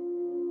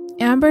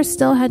 Amber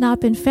still had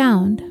not been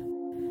found.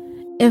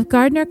 If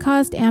Gardner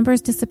caused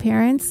Amber's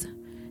disappearance,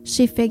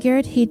 she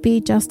figured he'd be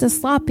just as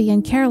sloppy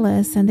and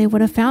careless and they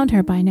would have found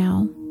her by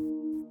now.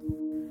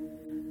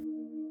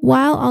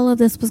 While all of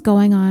this was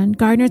going on,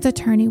 Gardner's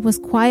attorney was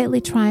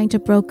quietly trying to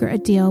broker a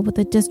deal with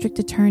the district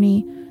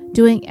attorney,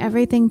 doing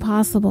everything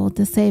possible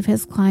to save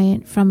his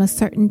client from a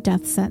certain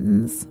death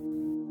sentence.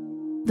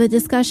 The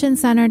discussion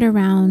centered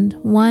around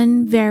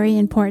one very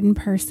important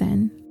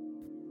person,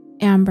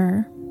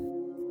 Amber.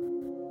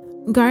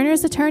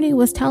 Gardner's attorney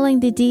was telling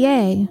the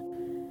DA,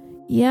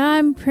 "Yeah,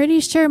 I'm pretty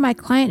sure my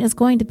client is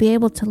going to be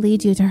able to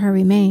lead you to her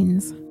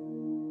remains."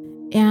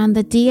 And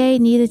the DA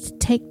needed to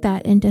take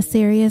that into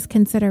serious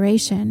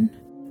consideration.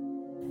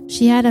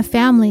 She had a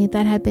family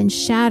that had been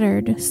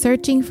shattered,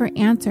 searching for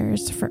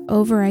answers for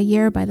over a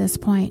year by this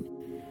point,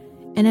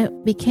 and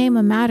it became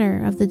a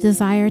matter of the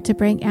desire to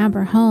bring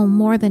Amber home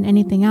more than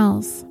anything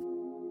else.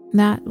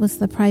 That was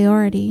the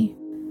priority.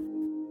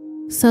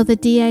 So the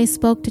DA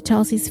spoke to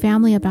Chelsea's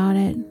family about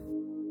it.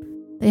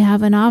 They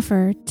have an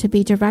offer to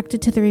be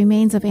directed to the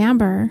remains of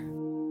Amber,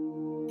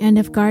 and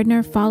if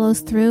Gardner follows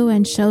through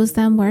and shows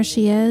them where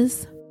she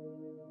is,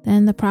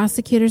 then the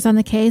prosecutors on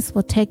the case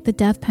will take the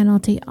death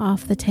penalty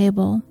off the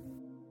table.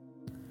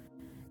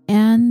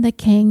 And the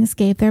Kings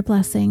gave their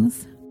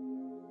blessings.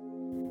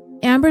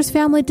 Amber's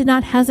family did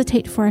not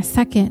hesitate for a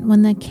second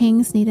when the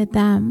Kings needed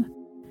them,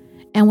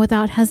 and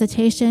without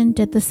hesitation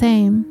did the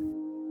same.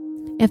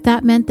 If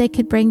that meant they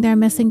could bring their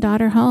missing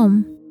daughter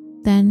home,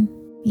 then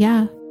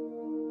yeah,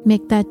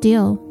 make that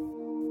deal.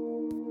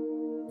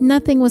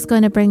 Nothing was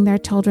going to bring their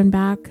children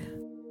back,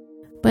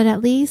 but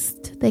at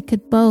least they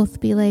could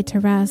both be laid to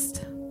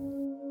rest.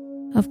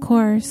 Of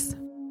course,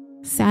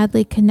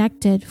 sadly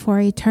connected for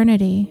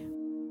eternity,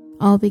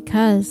 all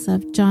because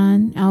of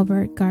John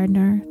Albert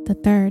Gardner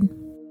III.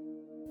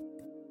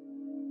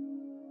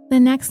 The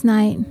next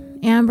night,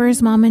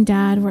 Amber's mom and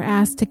dad were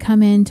asked to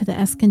come in to the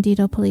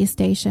Escondido police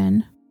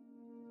station.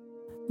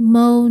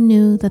 Mo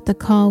knew that the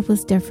call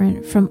was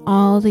different from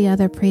all the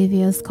other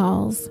previous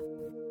calls,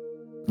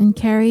 and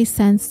Carrie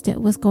sensed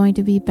it was going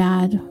to be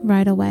bad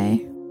right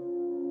away.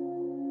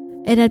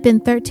 It had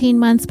been 13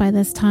 months by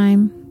this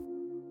time.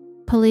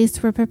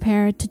 Police were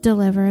prepared to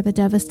deliver the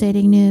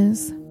devastating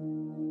news.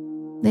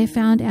 They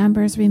found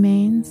Amber's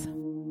remains.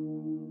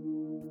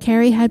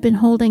 Carrie had been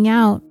holding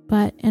out,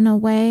 but in a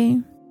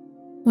way,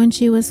 when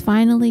she was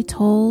finally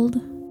told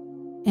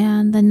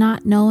and the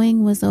not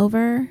knowing was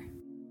over,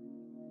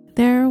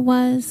 there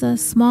was a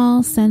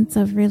small sense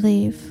of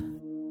relief.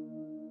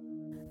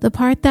 The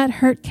part that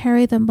hurt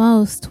Carrie the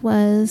most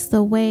was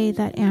the way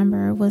that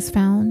Amber was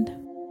found.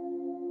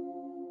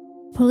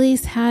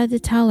 Police had to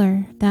tell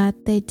her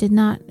that they did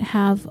not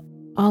have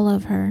all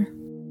of her.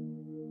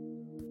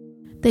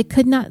 They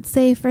could not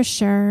say for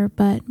sure,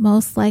 but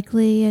most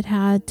likely it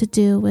had to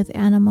do with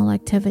animal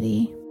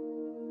activity.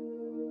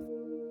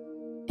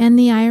 And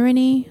the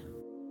irony?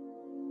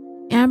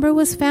 Amber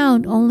was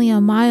found only a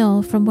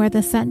mile from where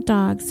the scent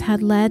dogs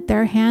had led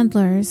their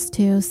handlers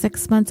to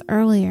 6 months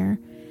earlier,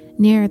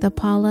 near the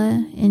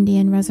Pala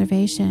Indian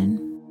Reservation.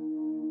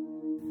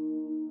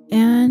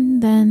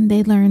 And then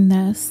they learned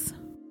this.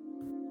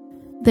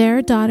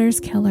 Their daughter's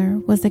killer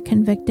was a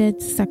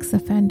convicted sex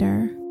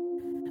offender,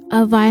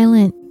 a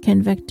violent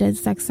convicted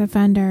sex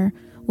offender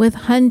with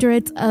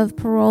hundreds of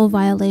parole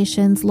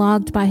violations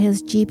logged by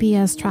his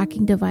GPS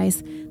tracking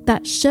device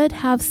that should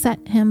have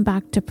sent him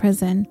back to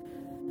prison,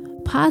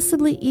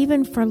 possibly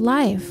even for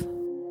life.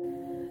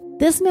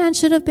 This man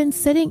should have been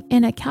sitting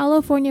in a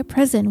California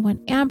prison when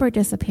Amber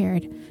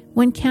disappeared,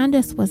 when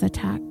Candace was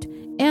attacked,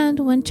 and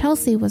when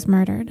Chelsea was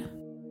murdered.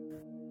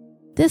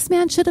 This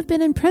man should have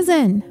been in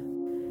prison.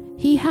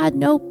 He had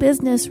no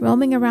business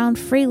roaming around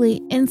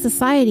freely in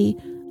society,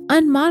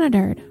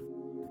 unmonitored,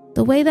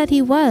 the way that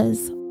he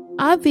was,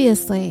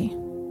 obviously.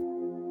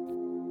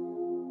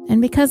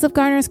 And because of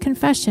Gardner's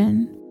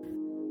confession,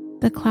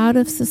 the cloud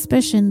of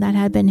suspicion that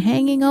had been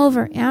hanging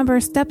over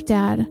Amber's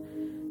stepdad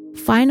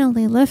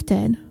finally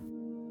lifted.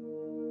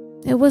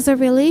 It was a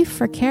relief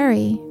for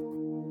Carrie,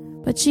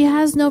 but she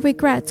has no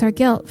regrets or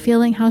guilt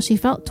feeling how she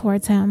felt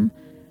towards him,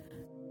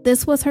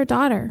 This was her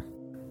daughter.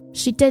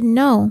 She didn't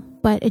know,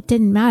 but it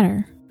didn't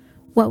matter.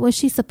 What was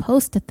she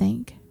supposed to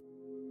think?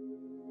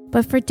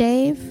 But for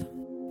Dave,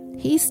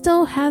 he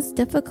still has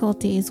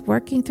difficulties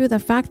working through the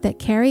fact that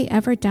Carrie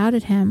ever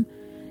doubted him,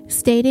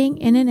 stating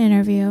in an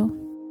interview,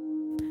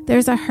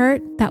 "There's a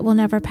hurt that will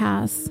never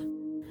pass.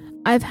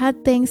 I've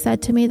had things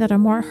said to me that are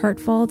more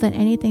hurtful than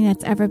anything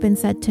that's ever been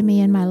said to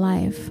me in my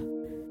life.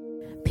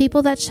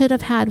 People that should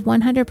have had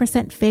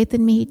 100% faith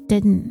in me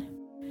didn't.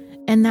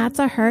 And that's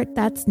a hurt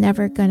that's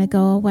never gonna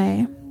go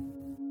away."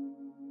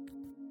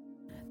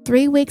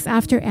 3 weeks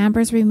after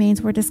Amber's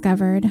remains were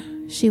discovered,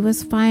 she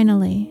was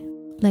finally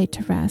laid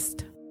to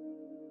rest.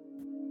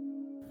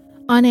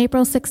 On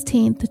April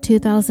 16th,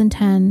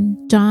 2010,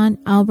 John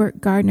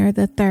Albert Gardner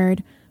III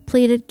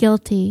pleaded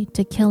guilty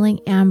to killing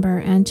Amber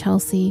and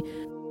Chelsea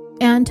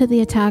and to the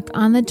attack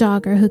on the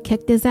jogger who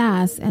kicked his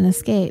ass and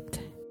escaped,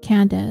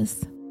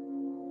 Candace.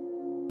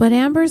 But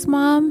Amber's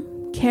mom,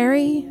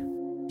 Carrie,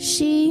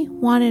 she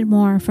wanted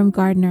more from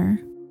Gardner.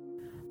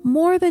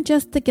 More than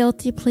just the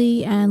guilty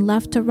plea and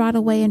left to rot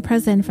away in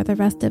prison for the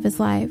rest of his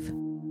life.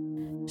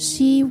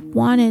 She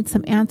wanted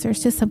some answers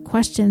to some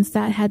questions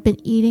that had been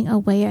eating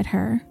away at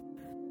her.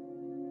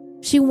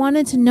 She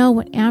wanted to know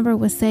what Amber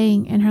was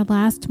saying in her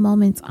last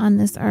moments on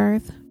this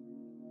earth.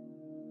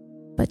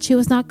 But she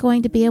was not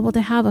going to be able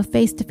to have a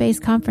face-to-face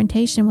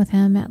confrontation with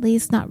him, at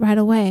least not right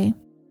away.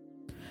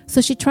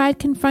 So she tried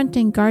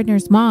confronting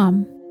Gardner's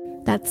mom,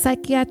 that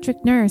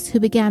psychiatric nurse who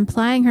began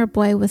plying her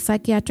boy with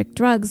psychiatric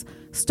drugs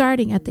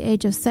starting at the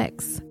age of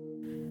 6,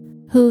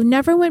 who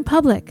never went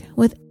public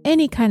with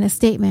any kind of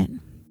statement.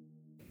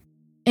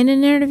 In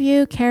an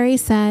interview, Carrie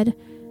said,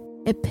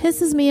 "It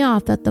pisses me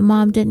off that the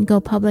mom didn't go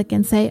public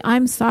and say,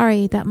 'I'm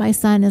sorry that my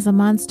son is a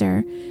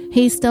monster.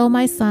 He's still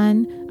my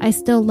son. I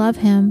still love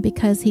him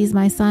because he's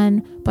my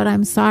son, but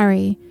I'm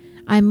sorry.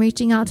 I'm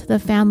reaching out to the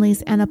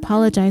families and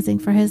apologizing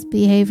for his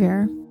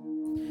behavior.'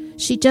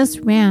 She just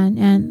ran,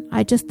 and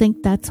I just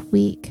think that's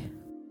weak."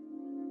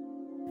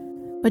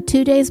 But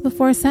 2 days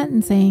before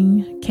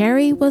sentencing,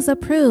 Carrie was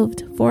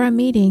approved for a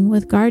meeting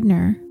with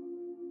Gardner.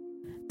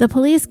 The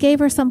police gave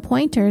her some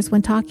pointers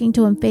when talking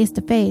to him face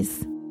to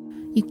face.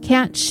 You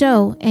can't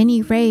show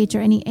any rage or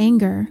any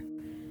anger.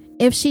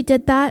 If she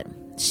did that,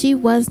 she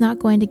was not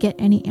going to get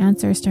any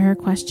answers to her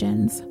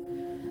questions.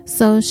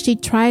 So she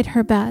tried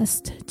her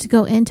best to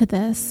go into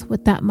this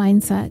with that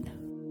mindset.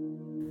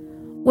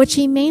 What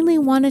she mainly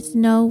wanted to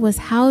know was,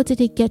 how did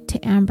he get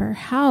to Amber?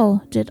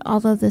 How did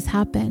all of this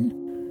happen?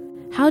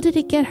 How did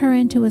he get her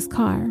into his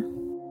car?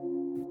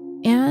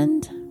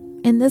 And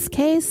in this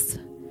case,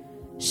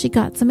 she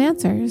got some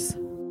answers,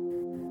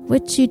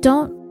 which you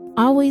don't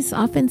always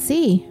often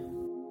see.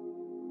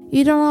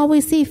 You don't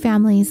always see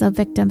families of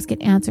victims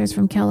get answers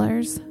from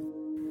killers.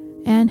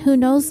 And who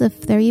knows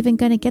if they're even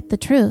going to get the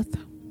truth.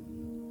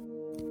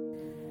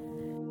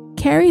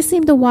 Carrie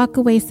seemed to walk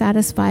away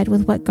satisfied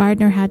with what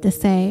Gardner had to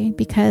say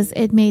because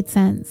it made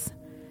sense,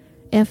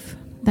 if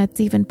that's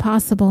even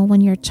possible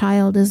when your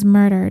child is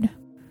murdered.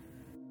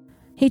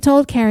 He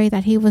told Carrie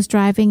that he was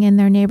driving in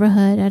their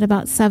neighborhood at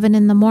about 7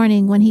 in the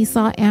morning when he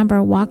saw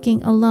Amber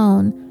walking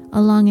alone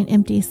along an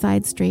empty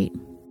side street.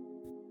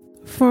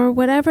 For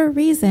whatever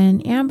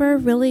reason, Amber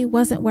really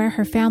wasn't where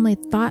her family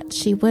thought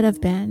she would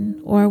have been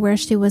or where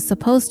she was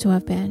supposed to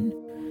have been,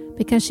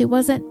 because she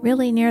wasn't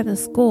really near the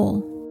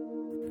school.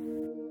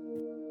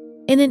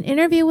 In an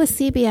interview with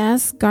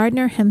CBS,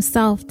 Gardner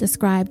himself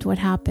described what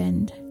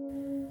happened.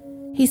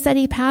 He said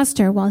he passed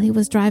her while he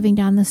was driving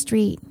down the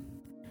street.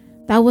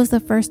 That was the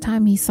first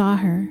time he saw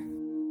her.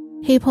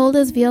 He pulled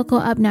his vehicle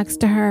up next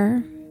to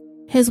her.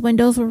 His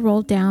windows were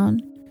rolled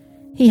down.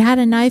 He had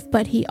a knife,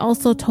 but he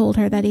also told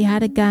her that he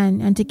had a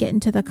gun and to get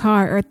into the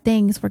car or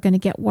things were going to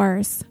get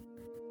worse.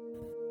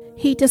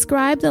 He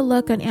described the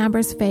look on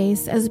Amber's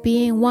face as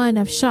being one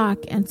of shock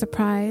and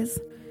surprise,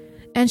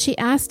 and she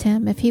asked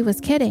him if he was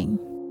kidding.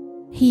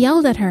 He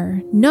yelled at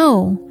her,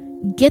 "No,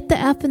 get the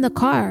F in the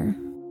car."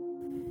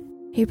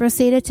 He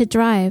proceeded to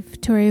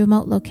drive to a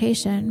remote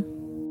location.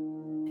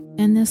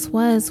 And this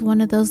was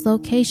one of those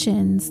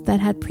locations that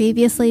had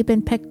previously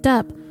been picked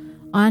up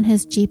on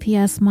his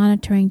GPS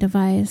monitoring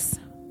device.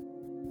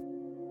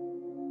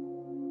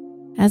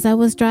 As I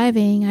was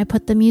driving, I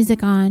put the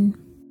music on.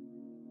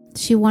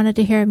 She wanted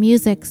to hear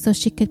music so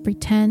she could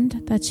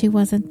pretend that she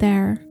wasn't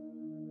there.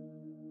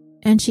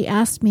 And she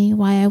asked me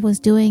why I was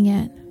doing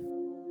it.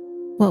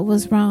 What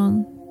was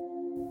wrong?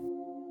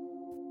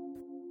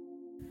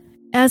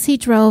 As he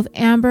drove,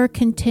 Amber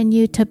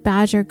continued to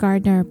badger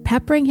Gardner,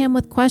 peppering him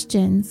with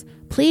questions,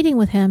 pleading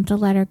with him to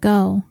let her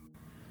go.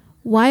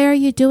 "Why are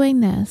you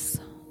doing this?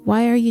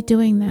 Why are you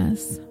doing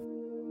this?"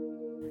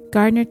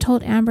 Gardner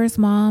told Amber's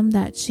mom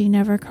that she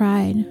never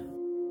cried.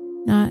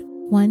 Not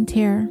one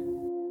tear.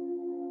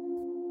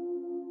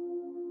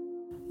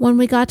 When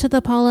we got to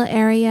the Paula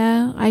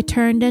area, I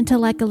turned into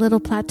like a little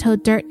plateau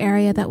dirt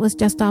area that was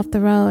just off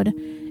the road,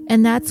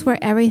 and that's where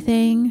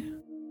everything,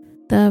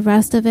 the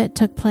rest of it,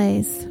 took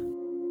place.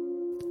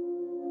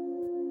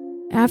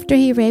 After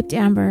he raped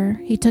Amber,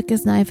 he took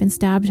his knife and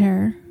stabbed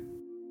her.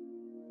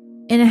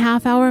 In a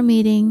half-hour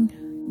meeting,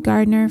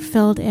 Gardner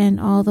filled in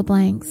all the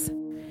blanks,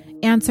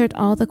 answered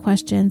all the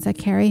questions that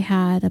Carrie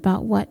had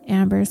about what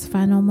Amber's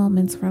final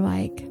moments were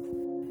like.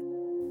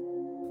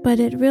 But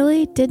it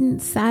really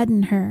didn't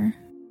sadden her.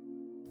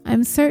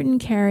 I'm certain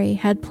Carrie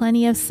had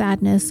plenty of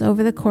sadness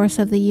over the course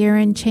of the year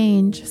and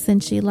change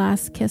since she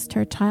last kissed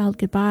her child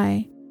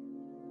goodbye.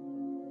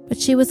 But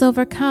she was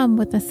overcome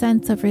with a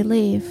sense of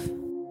relief,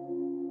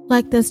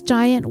 like this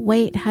giant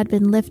weight had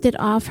been lifted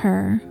off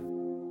her.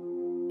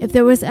 If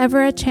there was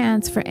ever a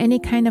chance for any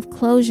kind of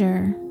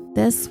closure,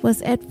 this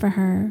was it for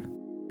her,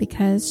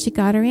 because she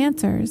got her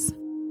answers.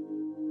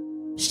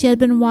 She had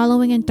been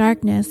wallowing in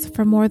darkness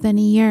for more than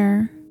a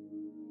year.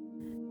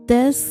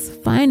 This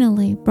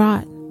finally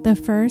brought the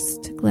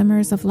first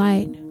glimmers of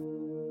light,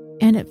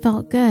 and it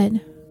felt good.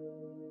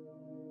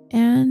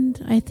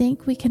 And I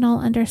think we can all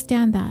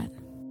understand that.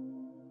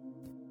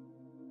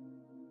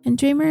 And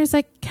dreamers,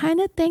 I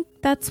kind of think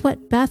that's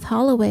what Beth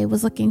Holloway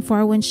was looking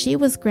for when she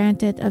was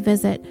granted a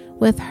visit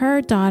with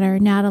her daughter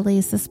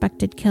Natalie's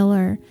suspected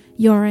killer,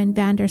 Joran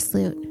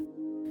Vandersloot.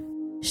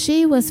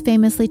 She was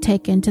famously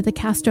taken to the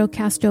Castro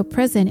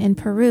prison in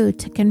Peru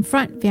to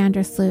confront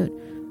Vandersloot,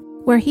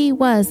 where he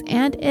was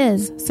and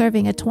is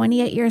serving a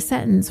 28-year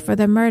sentence for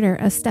the murder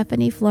of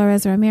Stephanie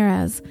Flores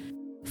Ramirez,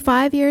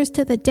 5 years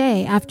to the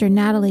day after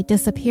Natalie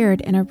disappeared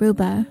in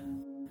Aruba.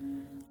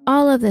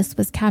 All of this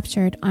was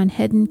captured on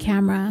hidden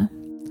camera.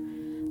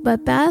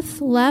 But Beth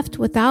left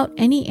without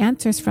any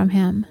answers from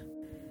him.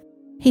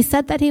 He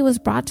said that he was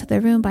brought to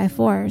the room by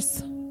force.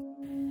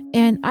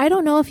 And I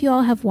don't know if you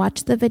all have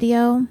watched the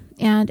video,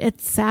 and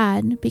it's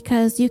sad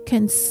because you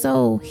can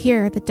so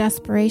hear the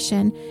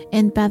desperation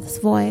in Beth's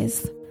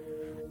voice,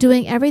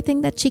 doing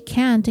everything that she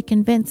can to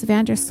convince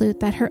Vandersloot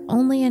that her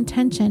only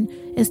intention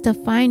is to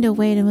find a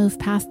way to move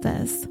past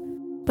this.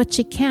 But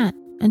she can't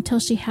until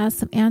she has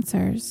some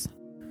answers.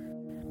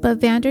 But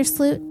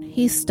Vandersloot,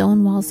 he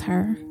stonewalls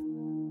her.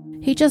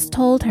 He just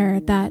told her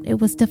that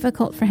it was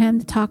difficult for him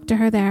to talk to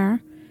her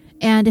there,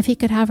 and if he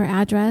could have her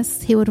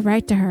address, he would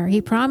write to her. He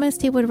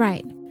promised he would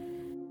write.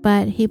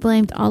 But he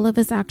blamed all of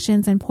his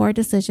actions and poor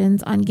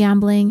decisions on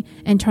gambling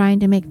and trying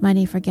to make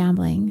money for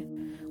gambling,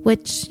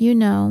 which, you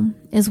know,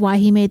 is why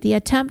he made the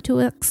attempt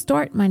to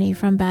extort money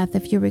from Beth,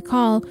 if you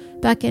recall,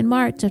 back in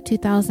March of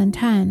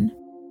 2010.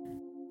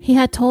 He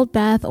had told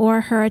Beth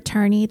or her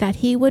attorney that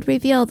he would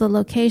reveal the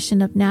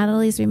location of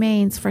Natalie's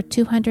remains for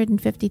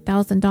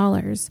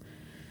 $250,000.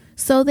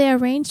 So they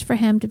arranged for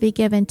him to be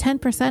given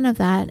 10% of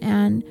that,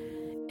 and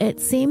it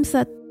seems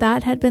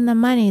that had been the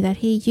money that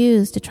he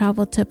used to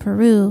travel to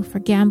Peru for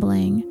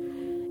gambling,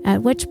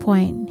 at which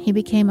point he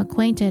became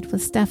acquainted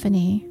with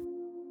Stephanie.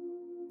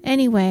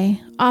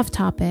 Anyway, off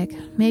topic,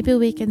 maybe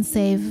we can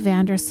save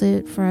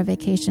Vandersloot for a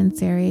vacation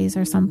series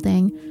or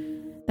something.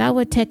 That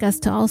would take us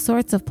to all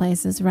sorts of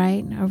places,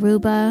 right?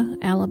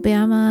 Aruba,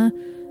 Alabama,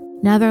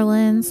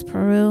 Netherlands,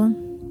 Peru.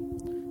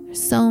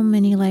 There's so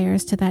many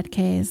layers to that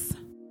case.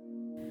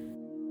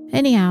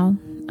 Anyhow,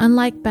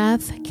 unlike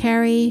Beth,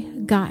 Carrie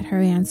got her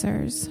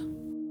answers.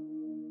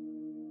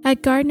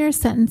 At Gardner's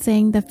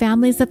sentencing, the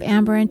families of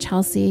Amber and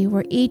Chelsea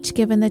were each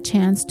given the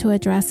chance to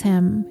address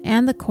him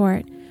and the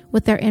court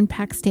with their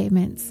impact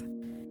statements,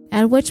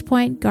 at which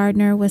point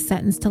Gardner was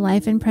sentenced to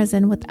life in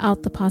prison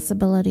without the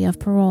possibility of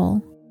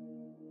parole.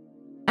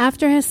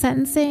 After his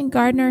sentencing,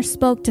 Gardner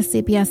spoke to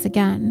CBS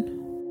again.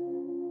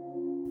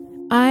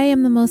 I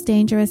am the most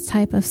dangerous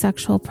type of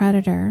sexual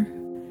predator.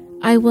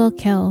 I will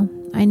kill.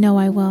 I know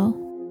I will.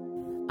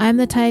 I'm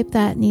the type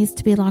that needs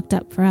to be locked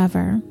up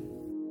forever.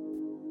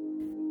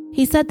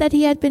 He said that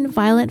he had been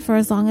violent for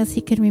as long as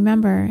he can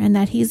remember, and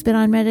that he's been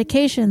on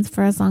medications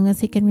for as long as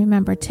he can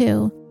remember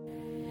too.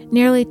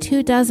 Nearly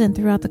 24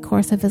 throughout the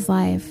course of his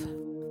life.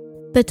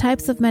 The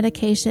types of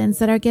medications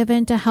that are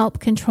given to help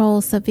control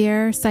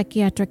severe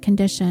psychiatric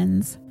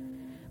conditions.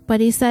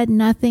 But he said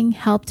nothing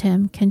helped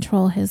him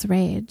control his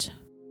rage.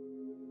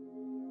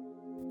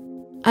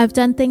 I've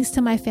done things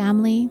to my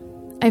family.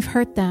 I've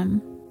hurt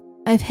them.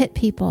 I've hit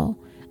people.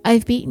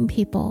 I've beaten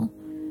people.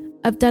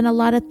 I've done a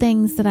lot of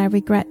things that I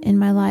regret in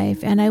my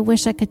life and I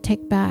wish I could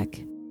take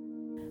back.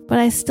 But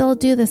I still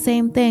do the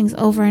same things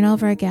over and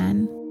over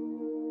again.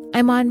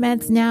 I'm on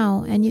meds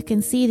now, and you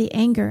can see the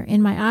anger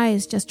in my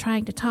eyes just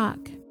trying to talk.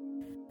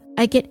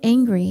 I get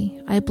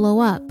angry, I blow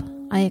up,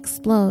 I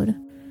explode.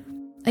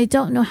 I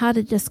don't know how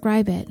to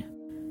describe it.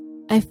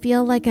 I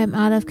feel like I'm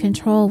out of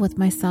control with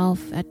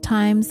myself at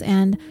times,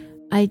 and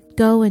I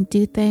go and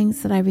do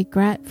things that I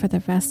regret for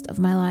the rest of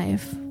my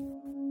life.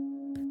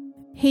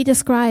 He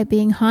described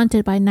being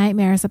haunted by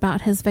nightmares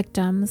about his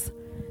victims,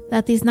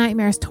 that these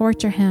nightmares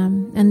torture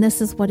him, and this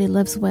is what he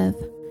lives with.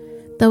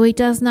 Though he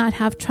does not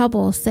have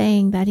trouble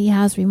saying that he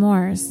has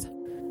remorse.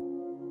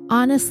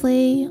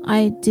 Honestly,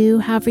 I do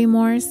have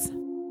remorse.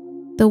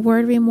 The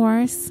word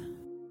remorse,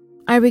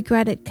 I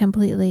regret it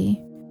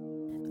completely.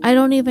 I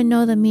don't even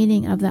know the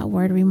meaning of that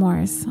word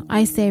remorse.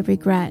 I say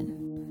regret.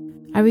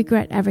 I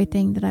regret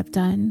everything that I've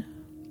done.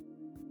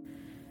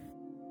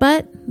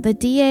 But the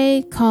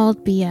DA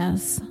called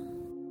BS.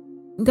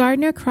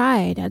 Gardner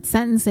cried at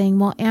sentencing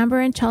while Amber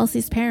and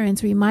Chelsea's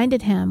parents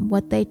reminded him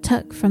what they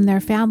took from their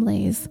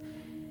families,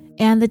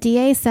 and the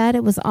DA said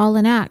it was all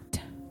an act.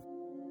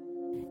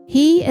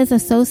 He is a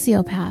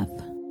sociopath.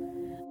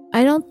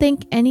 I don't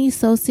think any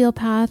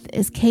sociopath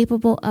is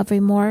capable of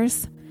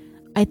remorse.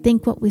 I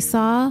think what we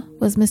saw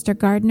was Mr.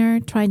 Gardner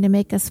trying to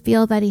make us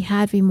feel that he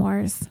had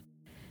remorse.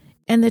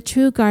 And the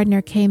true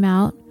Gardner came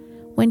out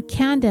when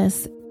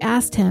Candace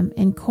asked him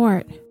in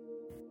court,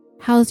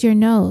 "How's your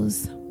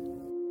nose?"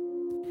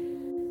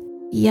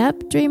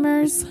 Yep,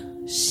 dreamers,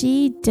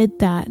 she did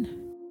that.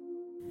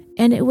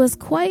 And it was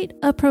quite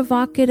a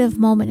provocative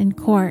moment in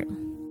court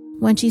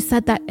when she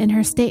said that in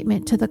her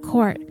statement to the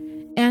court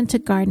and to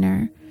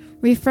Gardner,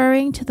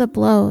 referring to the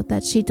blow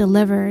that she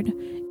delivered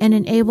and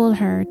enabled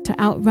her to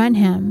outrun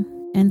him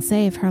and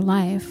save her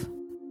life.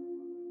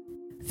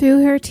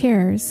 Through her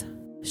tears,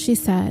 she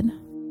said,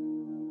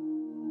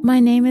 "My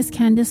name is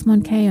Candace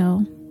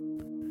Moncayo.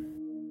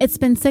 It's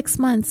been 6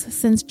 months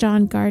since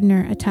John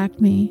Gardner attacked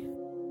me,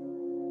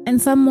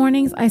 and some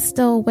mornings I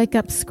still wake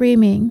up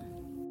screaming.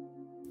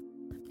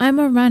 I'm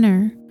a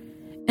runner,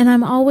 and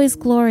I'm always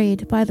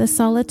gloried by the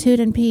solitude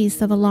and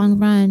peace of a long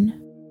run.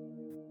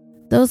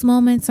 Those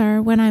moments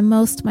are when I'm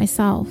most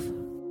myself,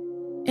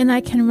 and I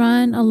can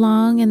run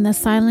along in the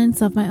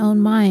silence of my own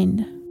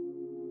mind.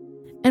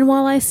 And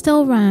while I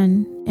still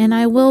run, and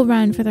I will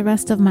run for the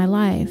rest of my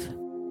life,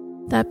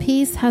 that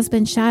peace has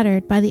been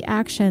shattered by the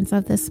actions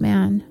of this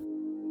man.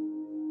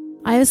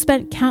 I have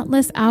spent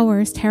countless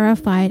hours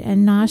terrified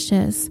and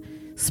nauseous,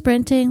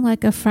 sprinting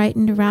like a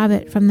frightened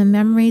rabbit from the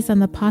memories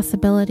and the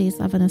possibilities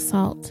of an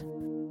assault.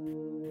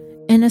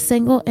 In a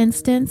single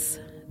instance,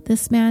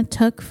 this man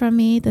took from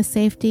me the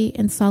safety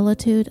and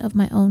solitude of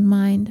my own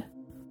mind.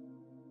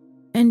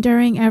 And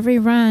during every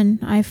run,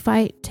 I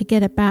fight to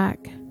get it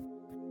back.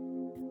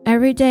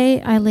 Every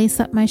day I lace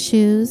up my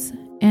shoes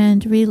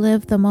and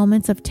relive the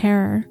moments of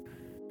terror,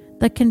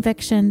 the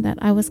conviction that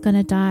I was going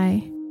to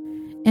die,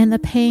 and the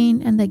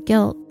pain and the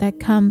guilt that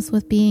comes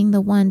with being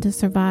the one to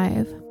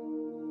survive.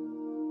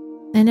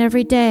 And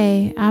every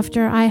day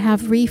after I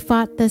have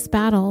refought this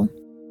battle,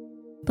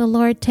 the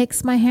Lord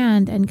takes my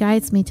hand and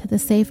guides me to the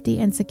safety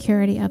and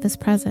security of His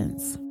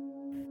presence.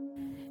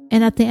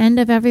 And at the end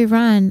of every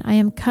run, I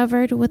am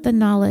covered with the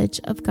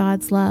knowledge of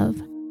God's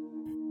love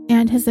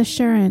and His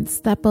assurance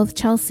that both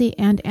Chelsea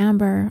and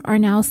Amber are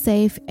now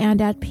safe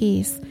and at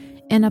peace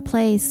in a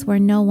place where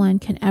no one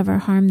can ever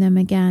harm them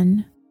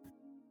again.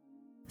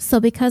 So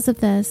because of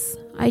this,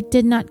 I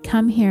did not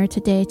come here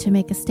today to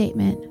make a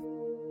statement.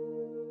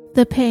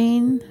 The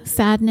pain,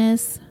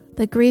 sadness,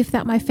 the grief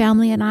that my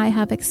family and I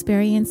have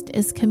experienced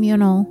is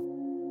communal.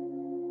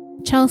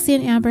 Chelsea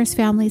and Amber's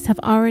families have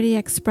already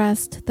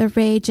expressed the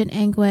rage and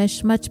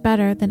anguish much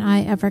better than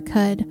I ever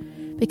could,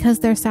 because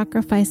their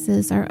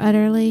sacrifices are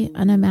utterly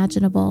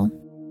unimaginable.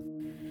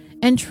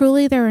 And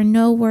truly there are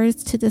no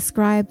words to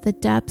describe the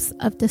depths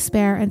of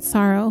despair and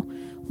sorrow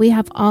we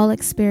have all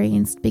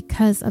experienced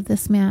because of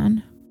this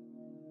man.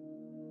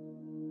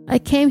 I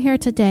came here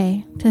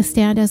today to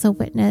stand as a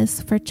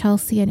witness for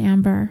Chelsea and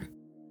Amber.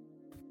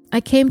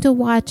 I came to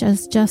watch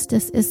as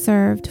justice is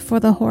served for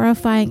the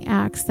horrifying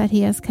acts that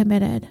he has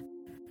committed,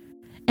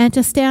 and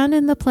to stand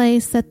in the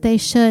place that they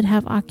should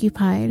have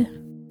occupied.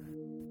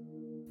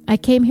 I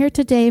came here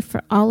today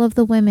for all of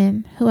the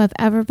women who have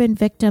ever been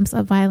victims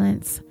of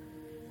violence,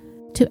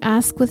 to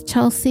ask with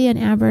Chelsea and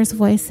Amber's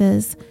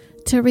voices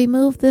to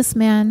remove this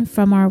man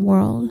from our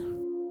world,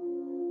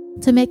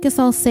 to make us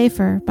all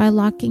safer by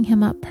locking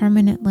him up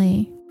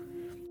permanently,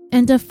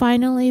 and to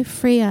finally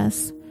free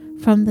us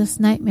from this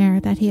nightmare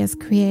that he has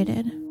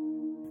created.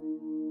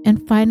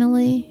 And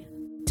finally,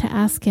 to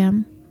ask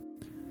him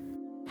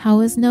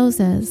how his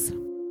nose is.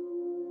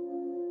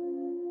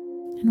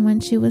 And when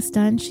she was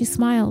done, she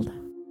smiled.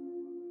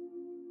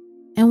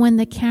 And when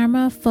the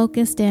camera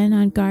focused in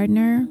on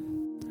Gardner,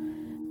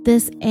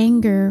 this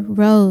anger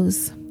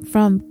rose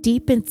from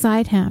deep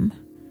inside him,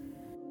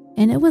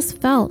 and it was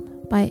felt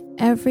by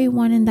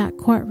everyone in that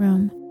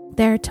courtroom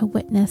there to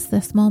witness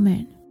this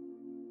moment.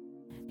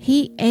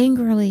 He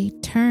angrily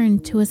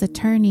turned to his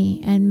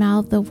attorney and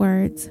mouthed the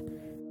words,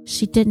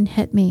 "She didn't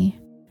hit me.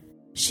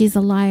 She's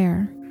a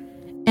liar."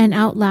 And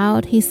out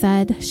loud he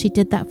said she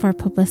did that for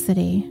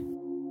publicity.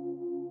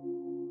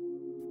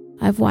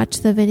 I've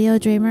watched the video,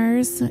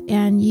 dreamers,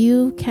 and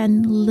you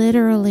can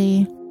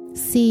literally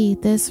see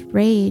this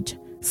rage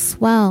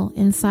swell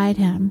inside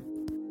him.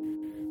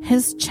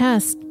 His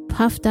chest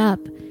puffed up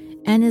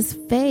and his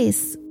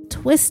face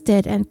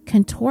twisted and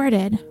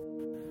contorted.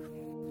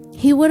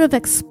 He would have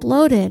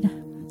exploded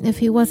if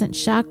he wasn't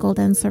shackled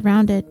and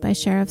surrounded by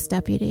sheriff's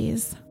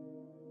deputies.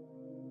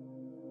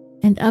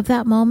 And of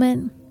that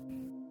moment,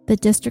 the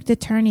district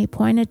attorney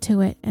pointed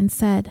to it and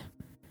said,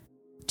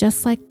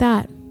 just like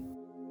that,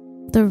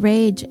 the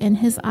rage in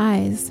his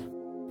eyes,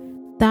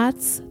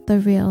 that's the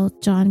real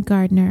John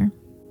Gardner.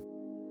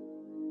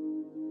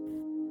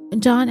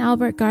 John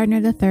Albert Gardner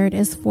III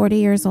is 40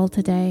 years old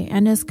today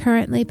and is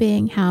currently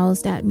being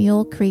housed at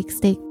Mule Creek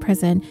State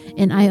Prison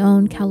in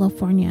Ione,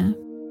 California.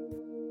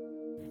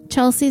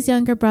 Chelsea's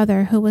younger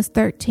brother, who was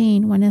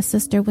 13 when his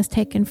sister was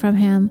taken from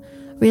him,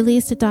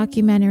 released a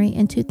documentary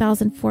in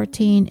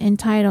 2014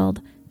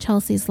 entitled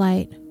Chelsea's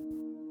Light.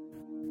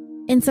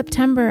 In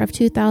September of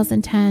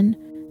 2010,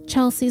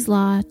 Chelsea's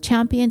Law,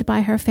 championed by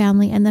her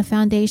family and the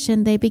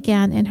foundation they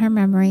began in her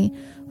memory,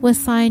 was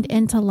signed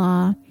into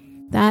law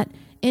that,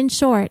 in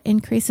short,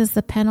 increases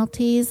the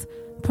penalties,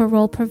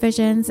 parole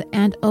provisions,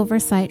 and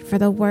oversight for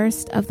the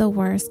worst of the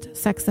worst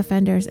sex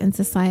offenders in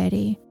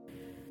society,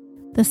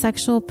 the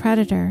sexual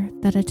predator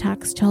that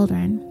attacks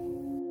children.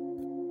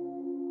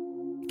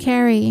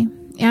 Carrie,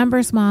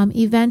 Amber's mom,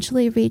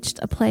 eventually reached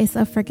a place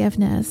of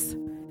forgiveness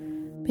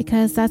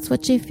because that's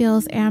what she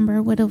feels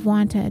Amber would have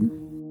wanted.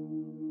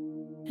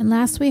 And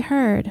last we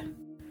heard,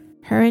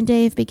 her and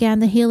Dave began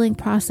the healing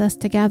process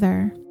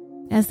together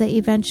as they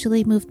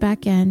eventually moved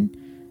back in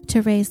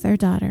to raise their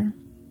daughter.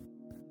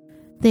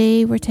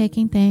 They were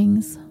taking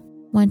things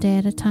one day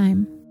at a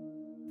time.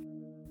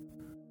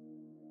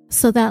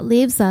 So that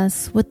leaves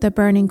us with the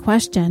burning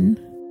question: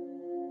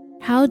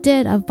 how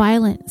did a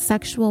violent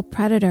sexual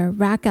predator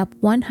rack up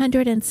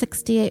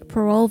 168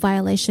 parole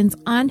violations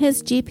on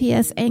his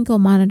GPS ankle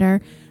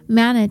monitor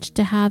manage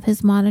to have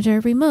his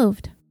monitor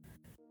removed?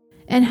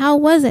 And how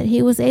was it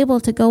he was able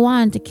to go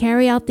on to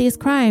carry out these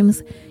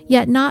crimes,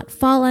 yet not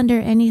fall under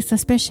any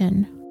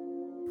suspicion?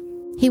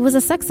 He was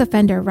a sex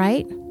offender,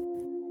 right?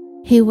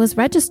 He was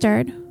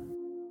registered.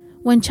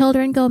 When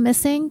children go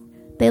missing,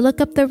 they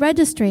look up the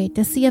registry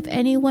to see if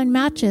anyone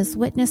matches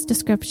witness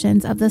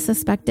descriptions of the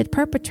suspected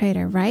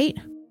perpetrator, right?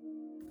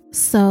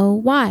 So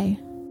why?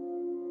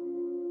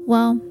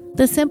 Well,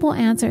 the simple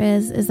answer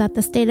is that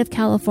the state of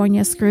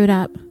California screwed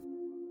up.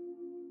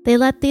 They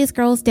let these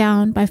girls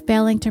down by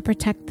failing to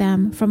protect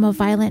them from a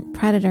violent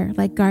predator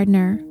like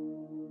Gardner.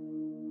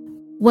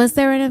 Was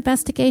there an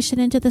investigation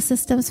into the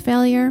system's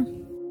failure?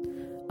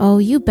 Oh,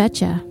 you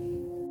betcha.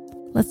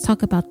 Let's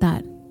talk about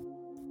that.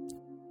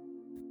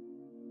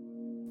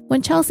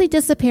 When Chelsea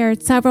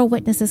disappeared, several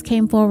witnesses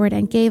came forward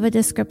and gave a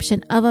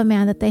description of a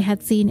man that they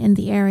had seen in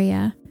the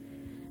area.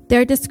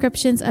 Their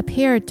descriptions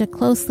appeared to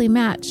closely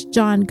match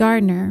John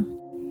Gardner.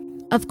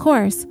 Of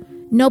course,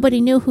 nobody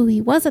knew who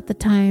he was at the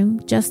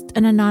time, just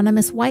an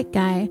anonymous white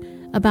guy,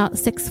 about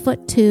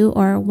 6'2"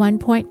 or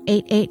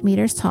 1.88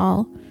 meters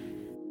tall.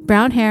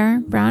 Brown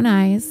hair, brown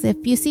eyes. If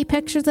you see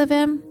pictures of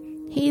him,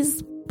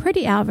 he's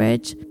pretty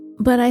average,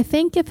 but I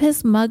think if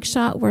his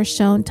mugshot were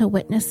shown to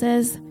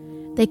witnesses,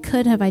 they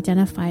could have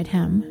identified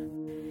him.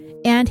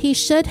 And he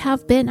should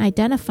have been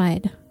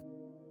identified.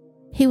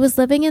 He was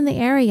living in the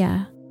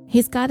area.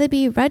 He's got to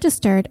be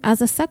registered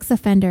as a sex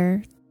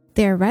offender,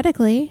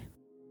 theoretically.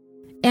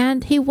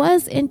 And he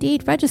was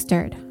indeed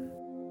registered.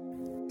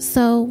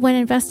 So when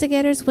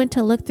investigators went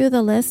to look through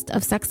the list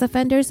of sex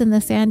offenders in the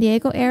San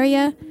Diego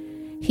area,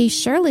 he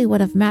surely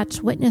would have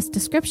matched witness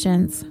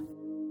descriptions.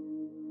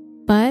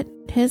 But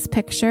his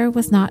picture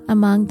was not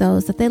among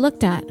those that they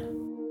looked at.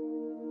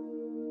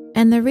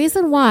 And the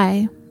reason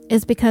why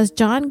is because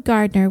John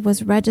Gardner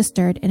was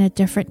registered in a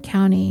different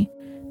county,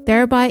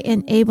 thereby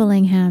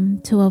enabling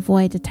him to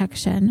avoid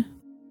detection.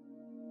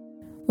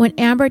 When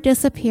Amber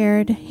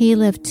disappeared, he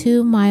lived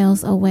 2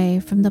 miles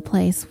away from the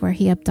place where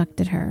he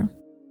abducted her.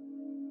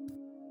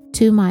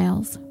 2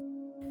 miles.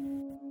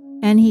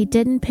 And he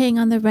didn't ping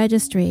on the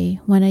registry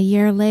when a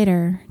year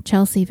later,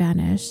 Chelsea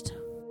vanished.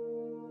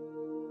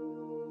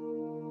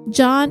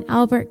 John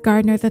Albert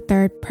Gardner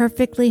III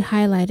perfectly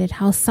highlighted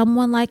how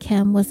someone like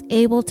him was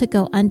able to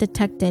go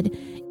undetected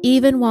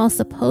even while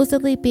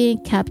supposedly being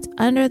kept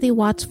under the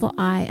watchful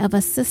eye of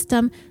a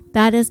system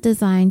that is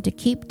designed to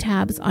keep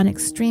tabs on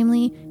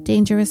extremely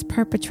dangerous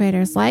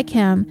perpetrators like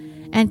him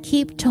and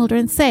keep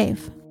children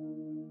safe.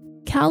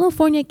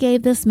 California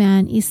gave this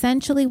man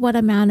essentially what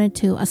amounted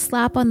to a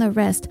slap on the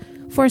wrist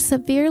for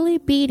severely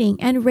beating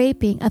and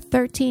raping a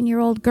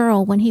 13-year-old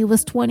girl when he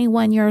was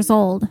 21 years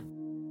old.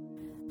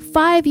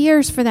 5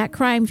 years for that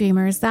crime,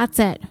 dreamers, that's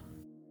it.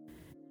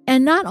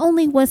 And not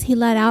only was he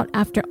let out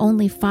after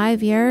only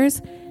 5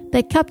 years,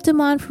 they kept him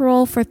on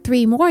parole for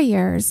 3 more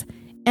years,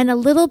 and a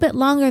little bit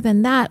longer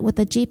than that with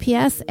a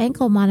GPS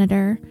ankle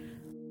monitor.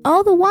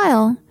 All the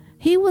while,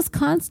 he was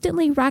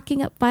constantly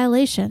racking up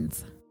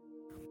violations.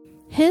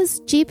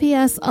 His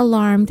GPS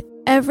alarmed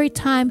every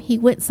time he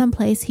went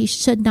someplace he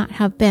should not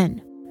have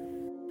been.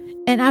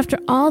 And after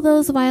all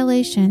those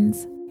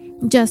violations,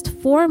 just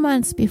 4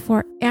 months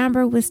before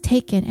Amber was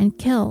taken and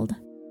killed,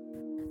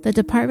 the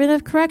Department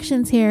of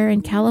Corrections here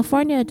in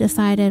California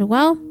decided,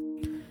 well,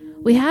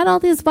 we had all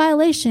these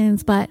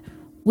violations, but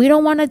we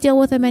don't want to deal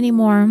with him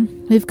anymore.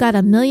 We've got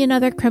a million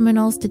other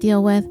criminals to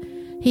deal with.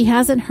 He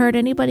hasn't hurt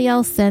anybody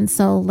else since,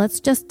 so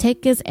let's just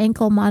take his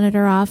ankle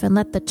monitor off and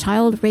let the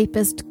child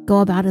rapist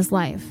go about his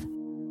life.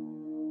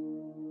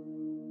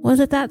 Was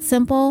it that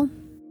simple?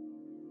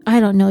 I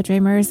don't know,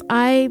 dreamers.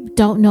 I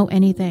don't know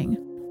anything.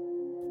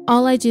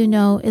 All I do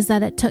know is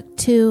that it took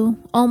 2,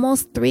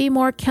 almost 3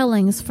 more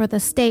killings for the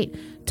state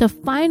to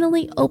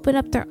finally open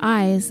up their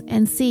eyes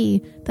and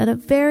see that a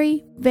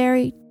very,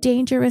 very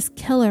dangerous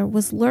killer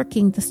was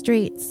lurking the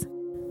streets.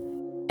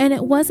 And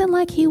it wasn't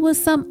like he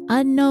was some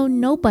unknown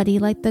nobody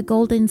like the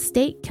Golden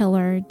State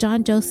Killer,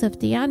 John Joseph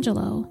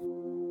DeAngelo.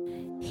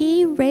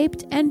 He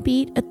raped and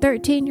beat a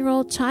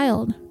 13-year-old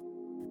child.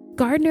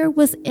 Gardner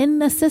was in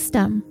the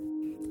system.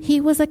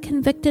 He was a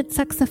convicted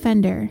sex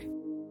offender.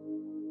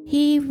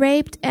 He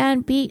raped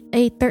and beat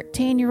a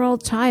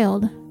 13-year-old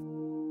child.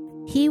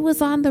 He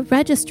was on the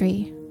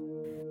registry.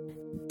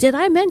 Did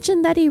I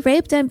mention that he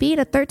raped and beat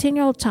a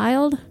 13-year-old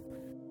child?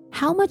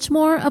 How much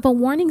more of a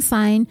warning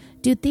sign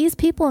do these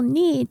people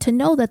need to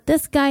know that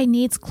this guy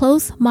needs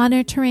close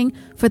monitoring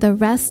for the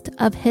rest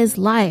of his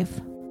life?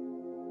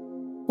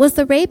 Was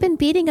the rape and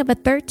beating of a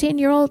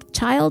 13-year-old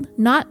child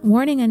not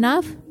warning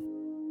enough?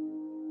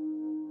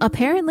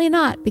 Apparently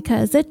not,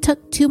 because it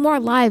took 2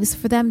 more lives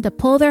for them to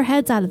pull their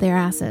heads out of their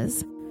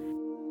asses.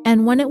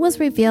 And when it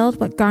was revealed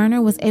what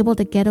Garner was able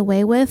to get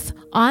away with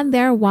on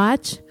their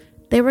watch,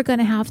 they were going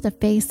to have to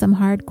face some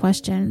hard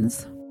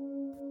questions.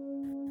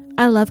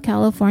 I love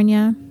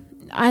California.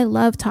 I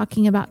love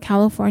talking about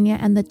California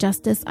and the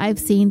justice I've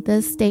seen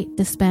this state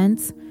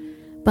dispense,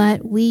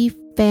 but we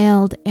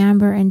failed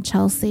Amber and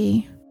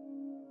Chelsea,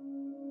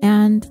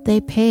 and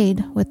they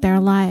paid with their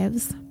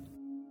lives.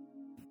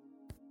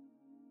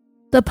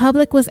 The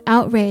public was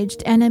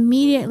outraged and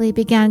immediately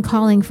began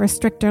calling for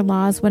stricter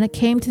laws when it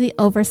came to the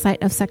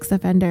oversight of sex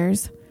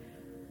offenders.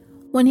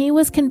 When he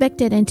was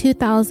convicted in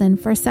 2000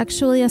 for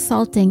sexually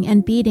assaulting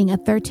and beating a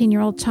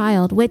 13-year-old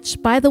child, which,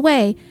 by the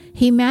way,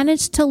 he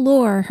managed to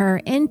lure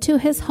her into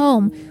his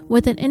home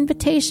with an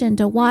invitation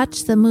to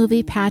watch the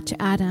movie Patch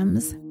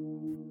Adams.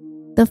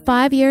 The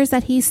 5 years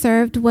that he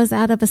served was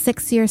out of a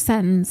 6-year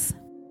sentence.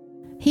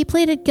 He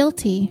pleaded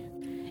guilty,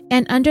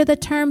 and under the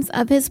terms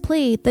of his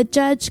plea, the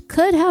judge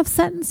could have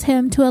sentenced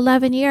him to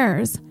 11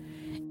 years.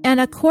 And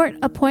a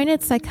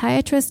court-appointed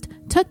psychiatrist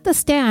took the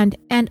stand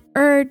and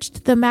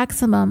urged the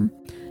maximum,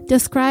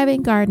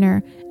 describing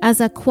Gardner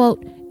as a,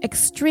 quote,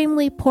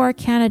 extremely poor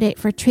candidate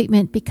for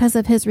treatment because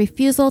of his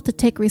refusal to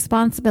take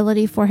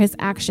responsibility for his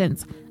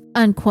actions,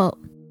 unquote.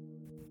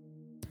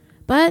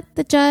 But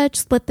the judge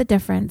split the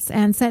difference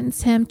and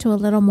sentenced him to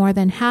a little more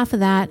than half of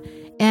that,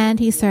 and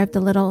he served a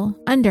little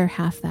under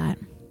half that.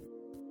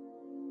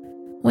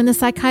 When the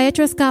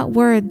psychiatrist got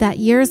word that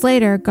years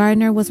later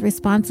Gardner was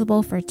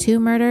responsible for 2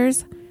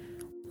 murders,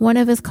 one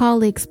of his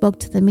colleagues spoke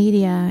to the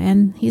media,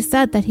 and he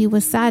said that he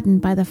was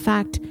saddened by the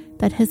fact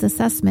that his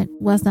assessment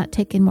was not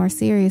taken more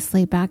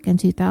seriously back in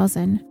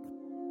 2000.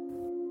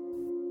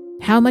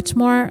 How much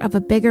more of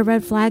a bigger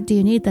red flag do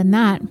you need than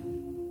that?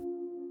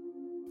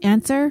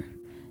 Answer: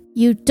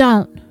 you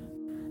don't.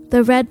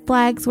 The red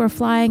flags were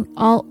flying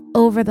all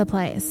over the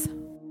place.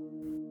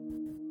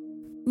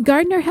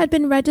 Gardner had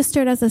been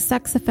registered as a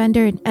sex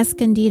offender in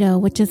Escondido,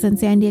 which is in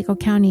San Diego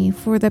County,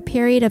 for the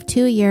period of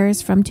 2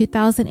 years from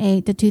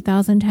 2008 to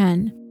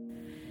 2010.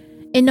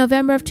 In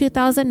November of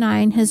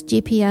 2009, his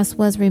GPS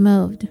was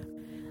removed.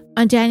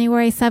 On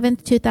January 7,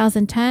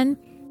 2010,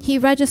 he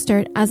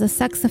registered as a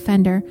sex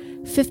offender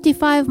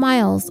 55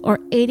 miles or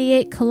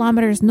 88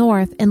 kilometers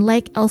north in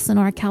Lake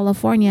Elsinore,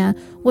 California,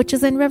 which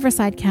is in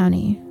Riverside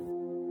County.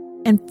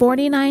 And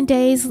 49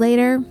 days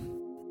later,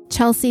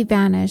 Chelsea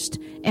vanished,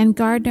 and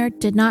Gardner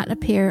did not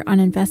appear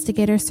on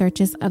investigator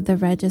searches of the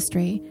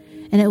registry,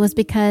 and it was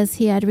because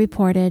he had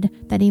reported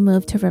that he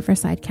moved to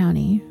Riverside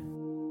County.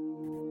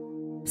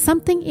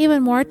 Something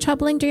even more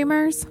troubling,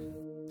 dreamers?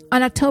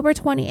 On October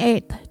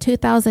 28,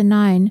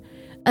 2009,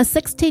 a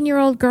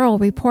 16-year-old girl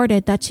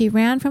reported that she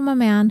ran from a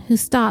man who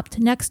stopped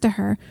next to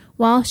her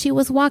while she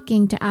was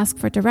walking to ask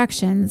for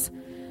directions,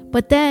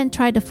 but then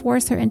tried to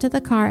force her into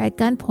the car at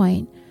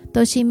gunpoint,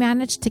 though she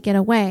managed to get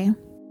away.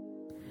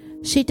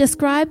 She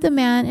described the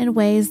man in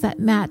ways that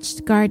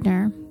matched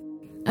Gardner.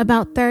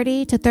 About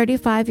 30 to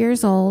 35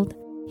 years old,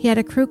 he had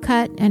a crew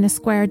cut and a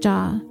square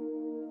jaw.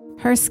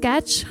 Her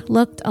sketch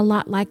looked a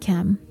lot like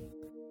him.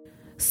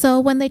 So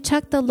when they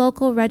checked the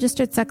local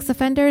registered sex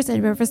offenders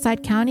in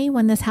Riverside County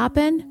when this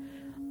happened,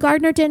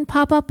 Gardner didn't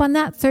pop up on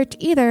that search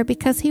either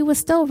because he was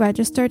still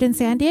registered in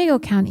San Diego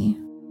County.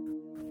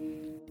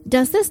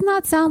 Does this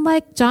not sound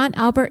like John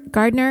Albert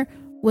Gardner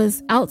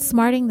was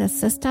outsmarting the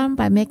system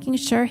by making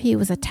sure he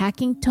was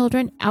attacking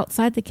children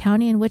outside the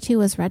county in which he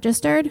was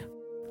registered?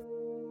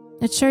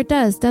 It sure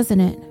does,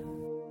 doesn't it?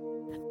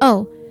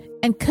 Oh,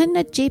 and couldn't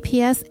a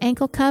GPS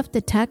ankle cuff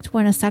detect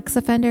when a sex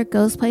offender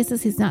goes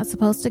places he's not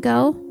supposed to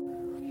go?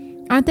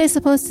 Aren't they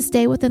supposed to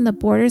stay within the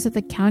borders of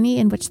the county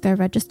in which they're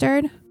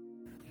registered?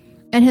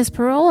 And his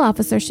parole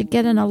officer should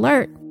get an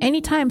alert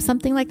anytime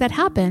something like that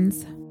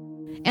happens.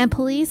 And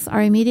police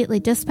are immediately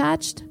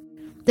dispatched.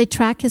 They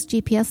track his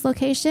GPS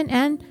location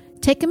and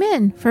take him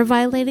in for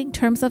violating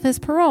terms of his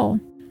parole.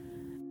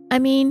 I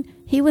mean,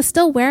 he was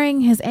still wearing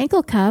his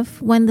ankle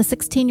cuff when the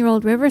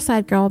 16-year-old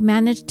Riverside girl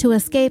managed to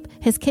escape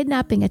his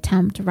kidnapping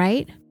attempt,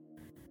 right?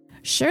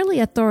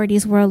 Surely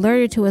authorities were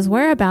alerted to his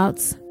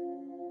whereabouts.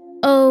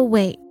 Oh,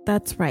 wait,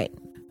 that's right.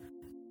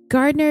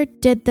 Gardner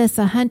did this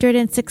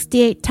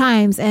 168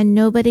 times and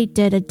nobody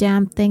did a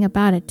damn thing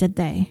about it, did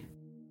they?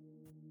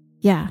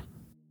 Yeah,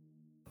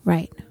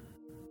 right.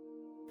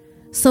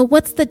 So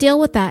what's the deal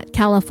with that,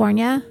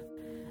 California?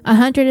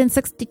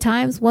 160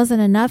 times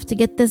wasn't enough to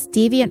get this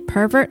deviant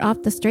pervert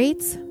off the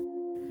streets?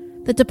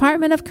 The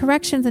Department of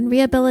Corrections and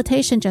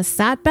Rehabilitation just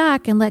sat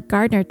back and let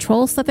Gardner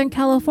troll Southern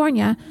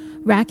California,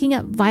 racking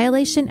up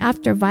violation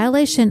after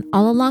violation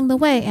all along the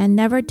way, and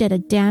never did a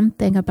damn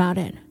thing about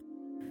it.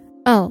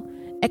 Oh,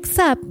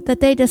 except that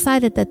they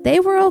decided that they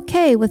were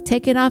okay with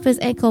taking off his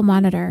ankle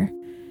monitor.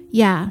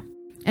 Yeah,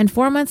 and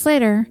 4 months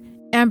later,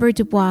 Amber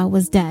Dubois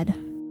was dead.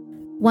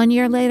 1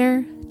 year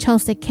later,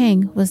 Chelsea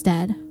King was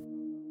dead.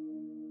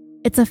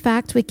 It's a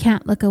fact we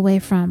can't look away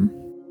from.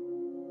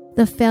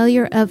 The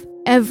failure of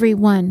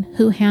everyone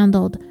who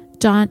handled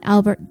John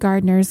Albert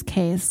Gardner's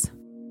case.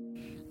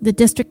 The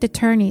district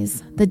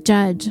attorneys, the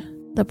judge,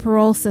 the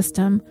parole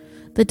system,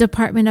 the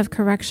Department of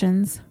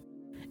Corrections.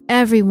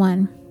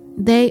 Everyone.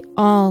 They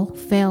all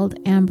failed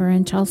Amber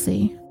and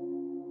Chelsea.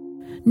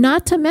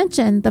 Not to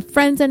mention the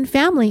friends and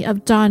family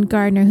of John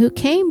Gardner who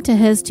came to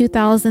his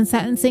 2000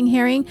 sentencing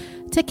hearing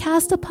to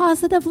cast a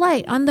positive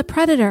light on the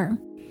predator,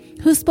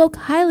 who spoke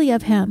highly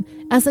of him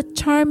as a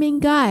charming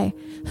guy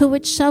who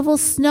would shovel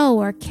snow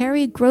or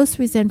carry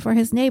groceries in for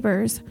his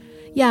neighbors.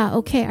 Yeah,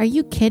 okay, are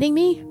you kidding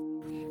me?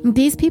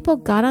 These people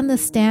got on the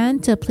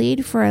stand to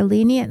plead for a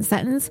lenient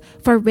sentence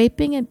for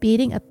raping and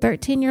beating a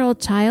 13-year-old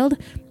child.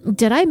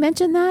 Did I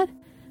mention that?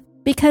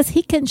 Because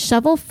he can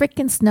shovel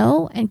frickin'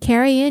 snow and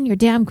carry in your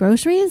damn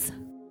groceries?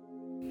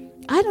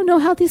 I don't know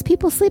how these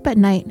people sleep at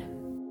night.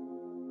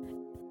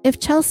 If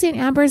Chelsea and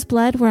Amber's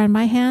blood were on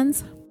my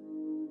hands,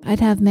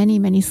 I'd have many,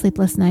 many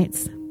sleepless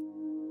nights.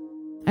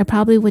 I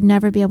probably would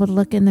never be able to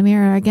look in the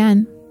mirror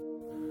again.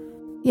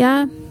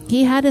 Yeah,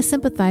 he had his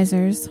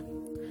sympathizers.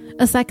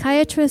 A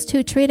psychiatrist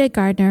who treated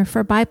Gardner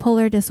for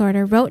bipolar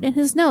disorder wrote in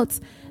his notes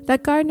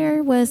that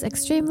Gardner was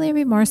extremely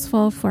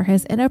remorseful for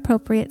his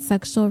inappropriate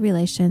sexual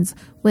relations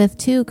with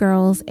 2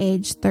 girls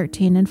aged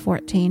 13 and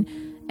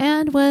 14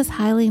 and was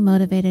highly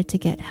motivated to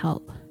get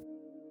help.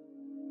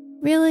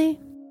 Really?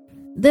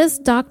 This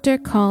doctor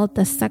called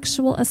the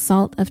sexual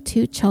assault of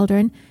 2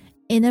 children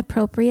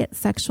inappropriate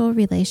sexual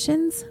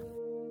relations?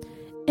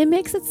 It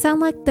makes it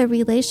sound like the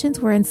relations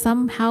were in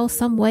some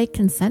way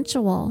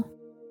consensual.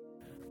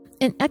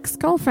 An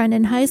ex-girlfriend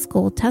in high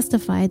school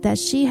testified that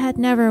she had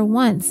never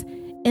once,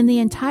 in the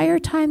entire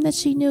time that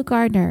she knew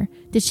Gardner,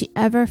 did she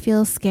ever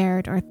feel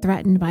scared or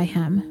threatened by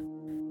him.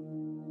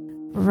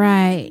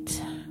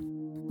 Right.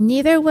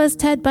 Neither was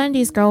Ted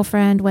Bundy's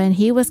girlfriend when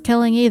he was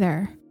killing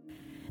either.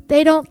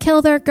 They don't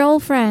kill their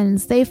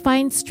girlfriends. They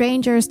find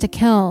strangers to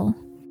kill.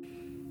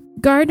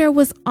 Gardner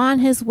was on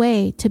his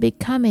way to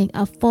becoming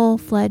a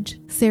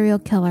full-fledged serial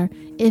killer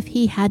if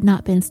he had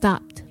not been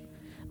stopped,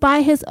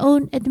 by his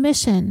own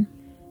admission.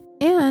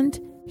 And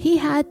he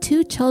had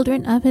 2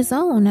 children of his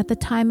own at the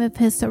time of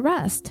his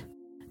arrest.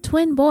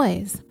 Twin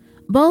boys,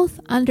 both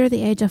under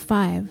the age of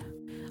 5,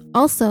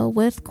 also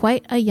with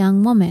quite a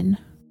young woman.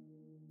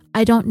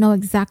 I don't know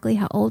exactly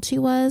how old she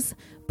was,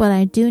 but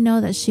I do know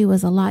that she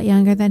was a lot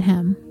younger than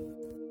him.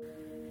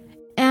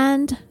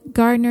 And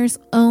Gardner's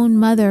own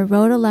mother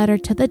wrote a letter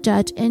to the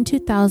judge in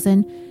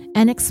 2000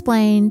 and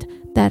explained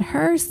that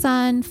her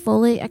son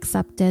fully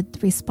accepted the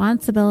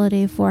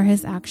responsibility for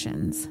his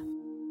actions.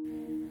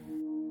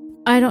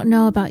 I don't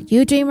know about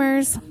you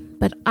dreamers,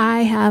 but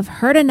I have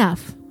heard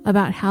enough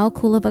about how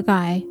cool of a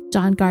guy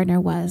John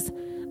Gardner was.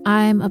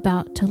 I'm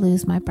about to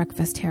lose my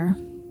breakfast here.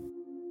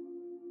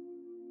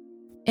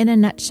 In a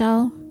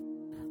nutshell,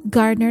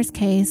 Gardner's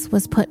case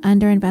was put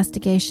under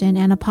investigation,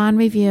 and upon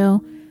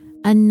review,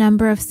 a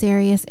number of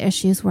serious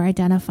issues were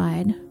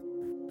identified.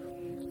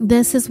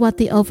 This is what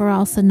the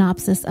overall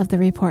synopsis of the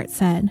report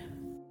said.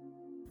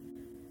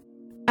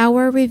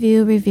 Our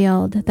review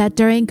revealed that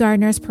during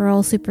Gardner's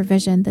parole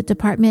supervision, the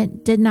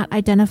department did not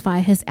identify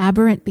his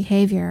aberrant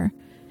behavior,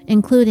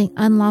 including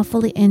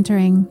unlawfully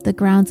entering the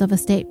grounds of a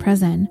state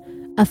prison,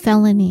 a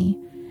felony,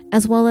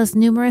 as well as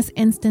numerous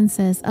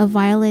instances of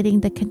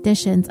violating the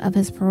conditions of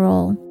his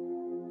parole.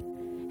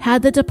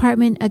 Had the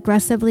department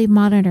aggressively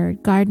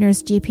monitored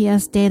Gardner's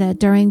GPS data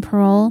during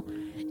parole,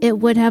 it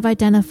would have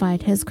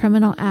identified his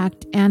criminal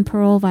act and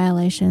parole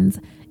violations,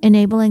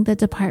 enabling the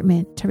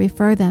department to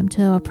refer them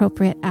to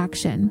appropriate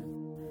action.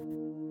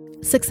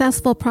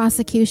 Successful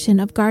prosecution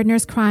of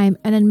Gardner's crime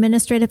and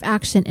administrative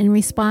action in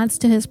response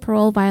to his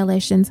parole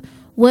violations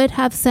would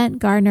have sent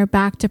Gardner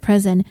back to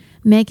prison,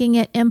 making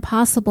it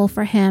impossible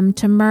for him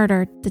to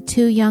murder the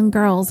 2 young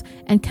girls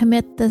and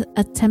commit the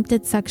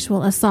attempted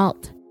sexual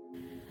assault.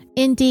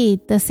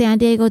 Indeed, the San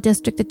Diego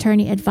District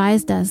Attorney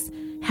advised us,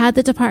 had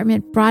the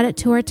department brought it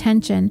to our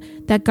attention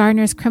that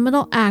Gardner's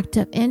criminal act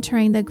of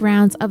entering the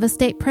grounds of a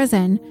state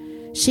prison,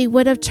 she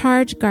would have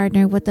charged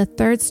Gardner with a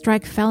 3rd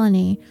strike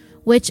felony,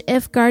 which,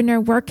 if Gardner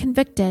were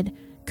convicted,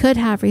 could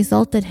have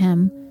resulted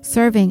him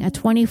serving a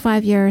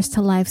 25 years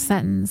to life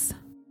sentence.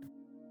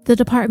 The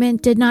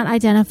department did not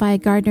identify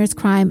Gardner's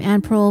crime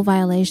and parole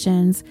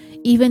violations,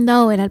 even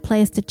though it had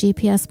placed a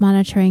GPS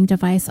monitoring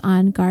device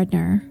on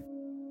Gardner.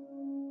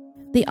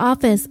 The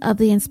Office of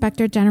the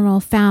Inspector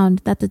General found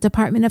that the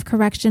Department of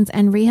Corrections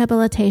and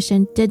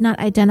Rehabilitation did not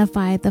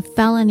identify the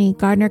felony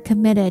Gardner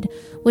committed,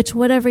 which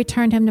would have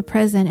returned him to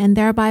prison and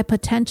thereby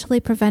potentially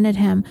prevented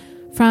him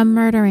from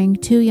murdering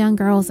 2 young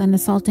girls and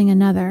assaulting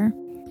another.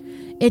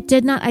 It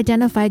did not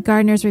identify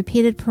Gardner's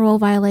repeated parole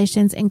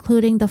violations,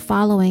 including the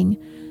following: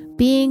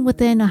 being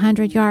within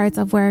 100 yards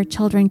of where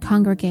children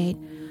congregate,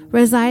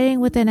 residing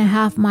within a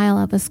half mile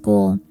of a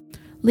school,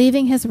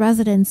 leaving his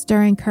residence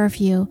during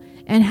curfew,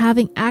 and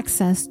having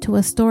access to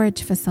a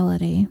storage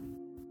facility.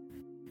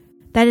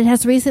 That it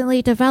has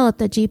recently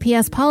developed a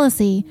GPS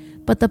policy,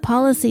 but the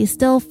policy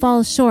still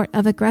falls short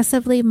of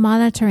aggressively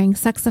monitoring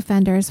sex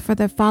offenders for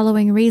the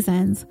following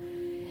reasons.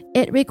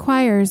 It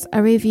requires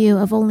a review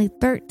of only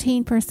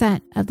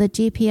 13% of the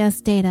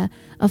GPS data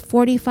of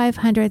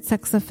 4,500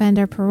 sex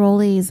offender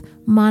parolees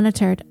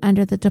monitored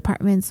under the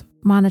department's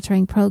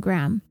monitoring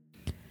program.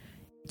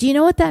 Do you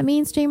know what that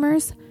means,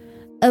 dreamers?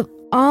 Of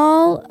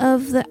all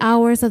of the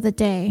hours of the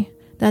day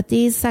that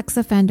these sex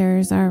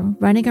offenders are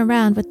running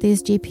around with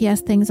these GPS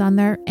things on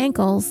their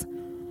ankles,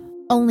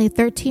 only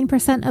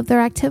 13% of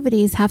their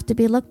activities have to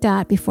be looked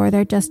at before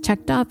they're just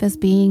checked off as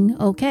being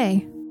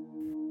okay.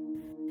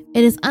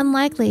 It is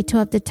unlikely to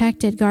have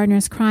detected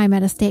Gardner's crime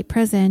at a state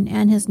prison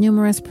and his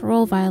numerous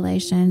parole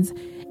violations,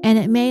 and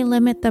it may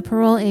limit the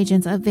parole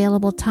agent's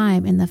available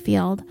time in the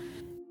field.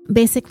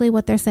 Basically,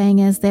 what they're saying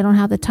is they don't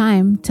have the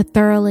time to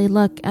thoroughly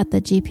look at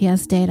the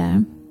GPS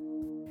data.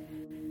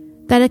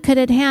 That it could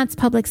enhance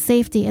public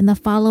safety in the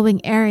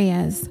following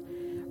areas: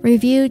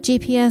 review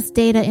GPS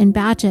data in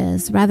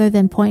batches rather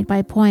than point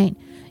by point,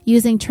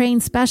 using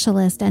trained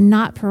specialists and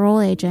not parole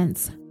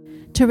agents.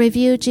 To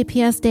review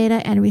GPS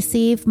data and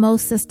receive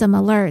most system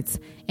alerts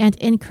and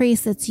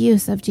increase its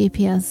use of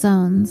GPS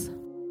zones.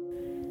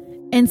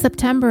 In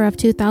September of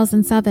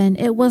 2007,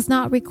 it was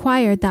not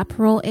required that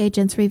parole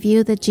agents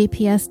review the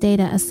GPS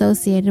data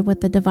associated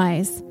with the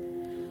device.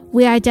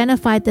 We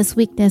identified this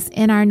weakness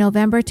in our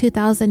November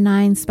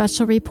 2009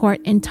 special report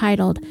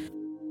entitled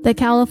The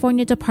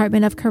California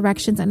Department of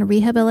Corrections and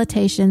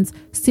Rehabilitation's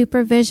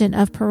Supervision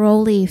of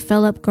Parolee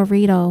Philip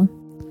Garrido.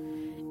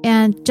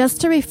 And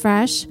just to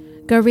refresh,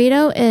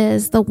 Garrido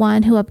is the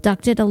one who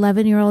abducted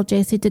 11-year-old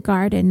JC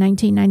Dugard in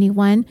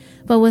 1991,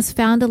 but was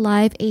found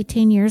alive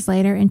 18 years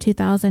later in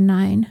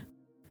 2009.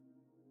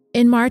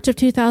 In March of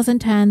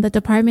 2010, the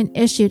department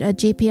issued a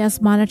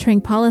GPS monitoring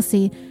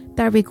policy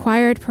that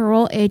required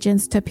parole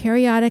agents to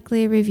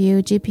periodically review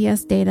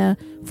GPS data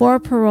for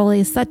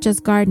parolees such as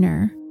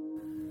Gardner.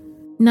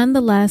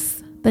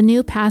 Nonetheless, the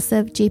new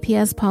passive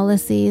GPS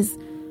policies,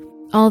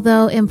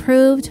 although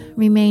improved,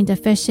 remained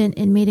deficient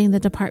in meeting the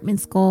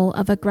department's goal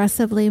of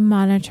aggressively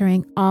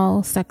monitoring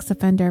all sex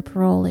offender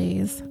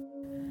parolees.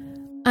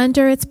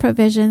 Under its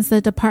provisions,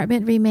 the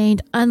department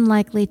remained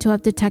unlikely to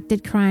have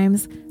detected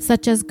crimes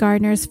such as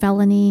Gardner's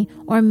felony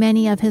or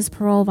many of his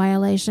parole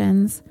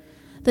violations.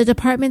 The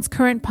department's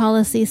current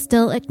policy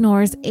still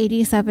ignores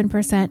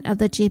 87% of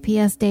the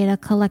GPS data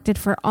collected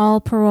for all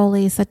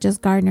parolees such as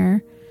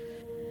Gardner.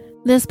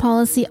 This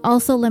policy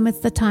also limits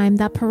the time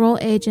that parole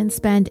agents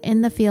spend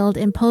in the field,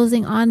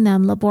 imposing on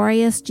them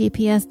laborious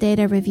GPS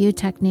data review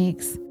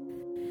techniques.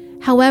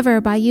 However,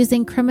 by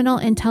using criminal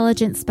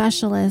intelligence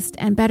specialists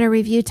and better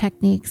review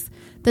techniques,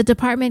 the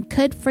department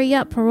could free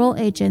up parole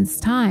agents'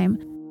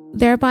 time,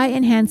 thereby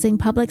enhancing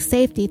public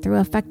safety through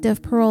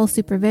effective parole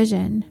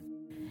supervision.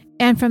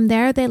 And from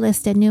there, they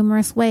listed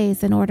numerous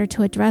ways in order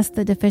to address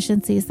the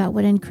deficiencies that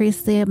would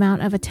increase the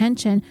amount of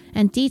attention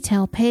and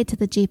detail paid to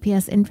the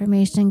GPS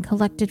information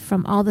collected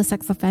from all the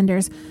sex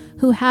offenders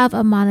who have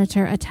a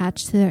monitor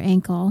attached to their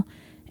ankle.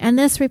 And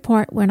this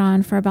report went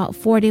on for about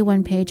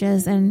 41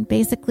 pages and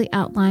basically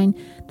outlined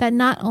that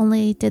not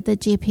only did the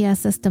GPS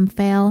system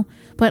fail,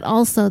 but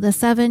also the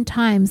 7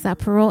 times that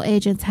parole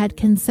agents had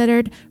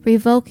considered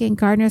revoking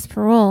Gardner's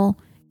parole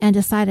and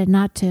decided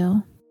not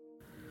to.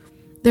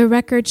 The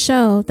records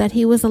show that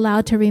he was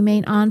allowed to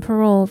remain on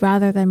parole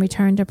rather than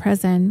return to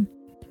prison.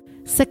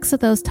 6 of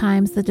those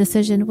times the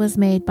decision was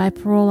made by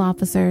parole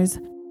officers,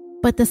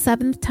 but the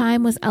 7th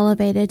time was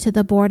elevated to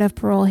the Board of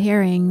Parole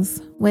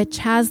Hearings, which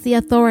has the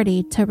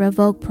authority to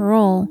revoke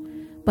parole,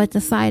 but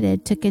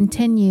decided to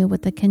continue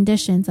with the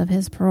conditions of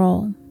his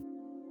parole.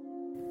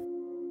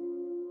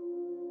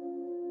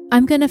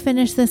 I'm going to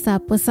finish this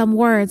up with some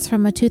words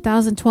from a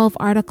 2012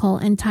 article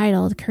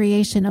entitled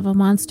Creation of a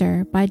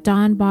Monster by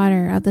Don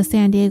Botter of the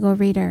San Diego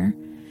Reader,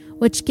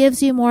 which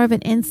gives you more of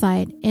an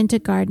insight into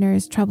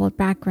Gardner's troubled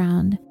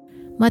background,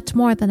 much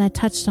more than I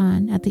touched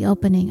on at the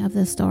opening of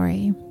this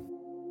story.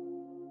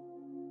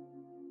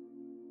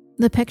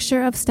 The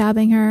picture of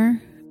stabbing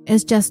her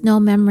is just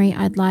no memory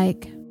I'd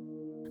like.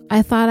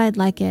 I thought I'd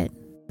like it,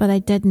 but I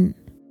didn't.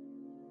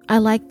 I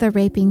like the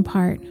raping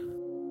part.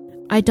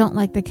 I don't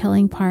like the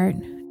killing part,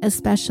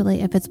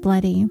 especially if it's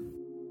bloody.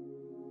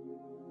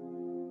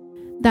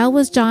 That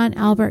was John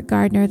Albert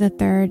Gardner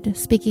III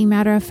speaking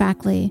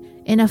matter-of-factly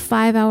in a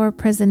 5-hour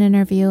prison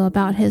interview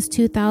about his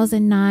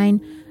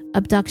 2009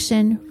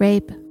 abduction,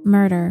 rape,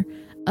 murder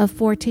of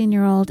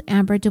 14-year-old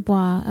Amber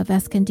Dubois of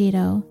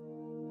Escondido.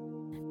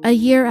 A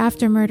year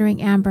after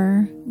murdering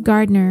Amber,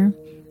 Gardner,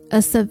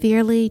 a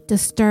severely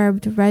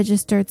disturbed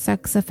registered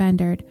sex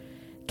offender,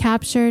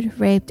 captured,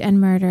 raped, and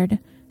murdered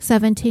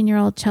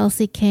 17-year-old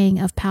Chelsea King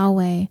of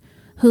Poway,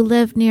 who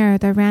lived near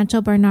the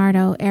Rancho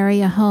Bernardo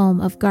area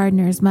home of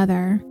Gardner's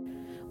mother,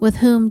 with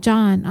whom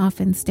John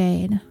often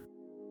stayed.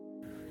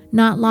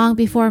 Not long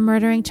before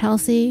murdering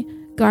Chelsea,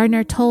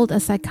 Gardner told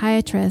a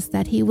psychiatrist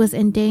that he was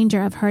in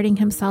danger of hurting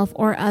himself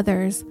or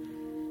others,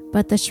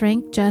 but the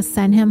shrink just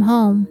sent him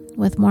home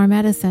with more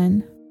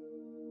medicine.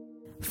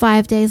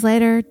 5 days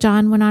later,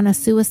 John went on a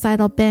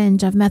suicidal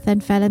binge of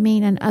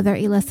methamphetamine and other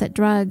illicit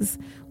drugs,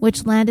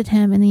 which landed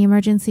him in the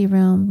emergency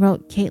room,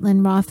 wrote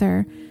Caitlin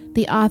Rother,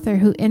 the author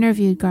who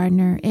interviewed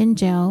Gardner in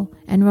jail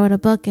and wrote a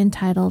book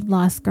entitled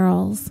Lost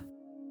Girls.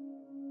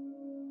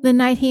 The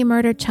night he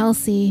murdered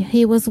Chelsea,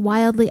 he was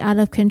wildly out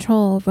of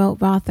control,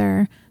 wrote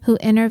Rother, who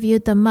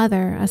interviewed the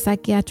mother, a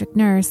psychiatric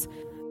nurse,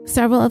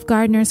 several of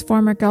Gardner's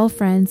former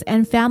girlfriends,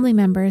 and family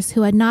members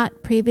who had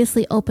not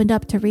previously opened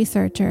up to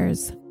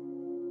researchers.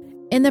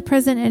 In the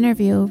prison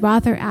interview,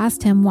 Rother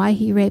asked him why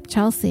he raped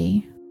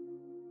Chelsea.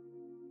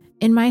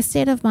 In my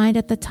state of mind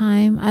at the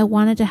time, I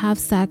wanted to have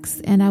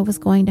sex and I was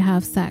going to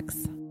have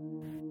sex.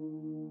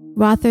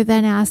 Rother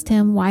then asked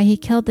him why he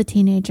killed the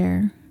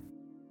teenager.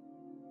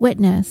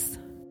 Witness: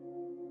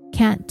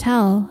 can't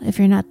tell if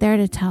you're not there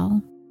to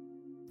tell.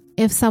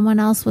 If someone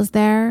else was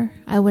there,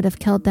 I would have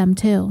killed them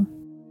too.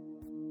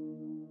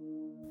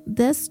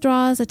 This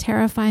draws a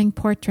terrifying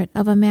portrait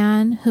of a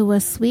man who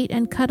was sweet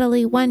and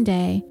cuddly one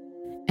day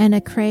and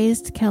a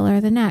crazed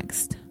killer the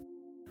next.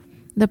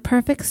 The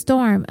perfect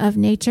storm of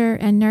nature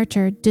and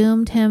nurture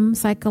doomed him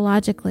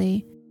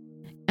psychologically,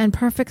 and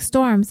perfect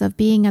storms of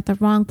being at the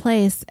wrong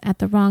place at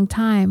the wrong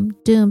time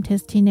doomed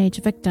his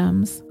teenage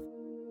victims.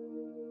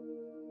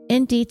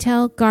 In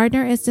detail,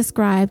 Gardner is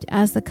described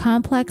as the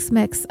complex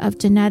mix of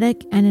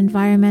genetic and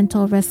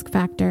environmental risk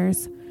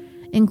factors,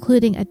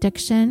 including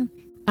addiction,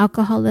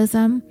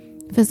 alcoholism,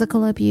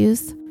 physical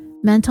abuse,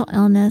 mental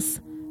illness,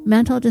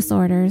 mental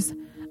disorders,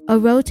 a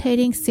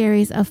rotating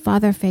series of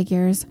father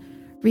figures,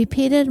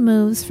 repeated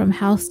moves from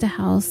house to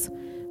house,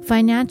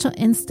 financial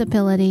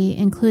instability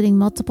including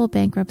multiple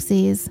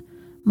bankruptcies,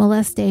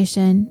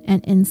 molestation,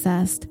 and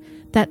incest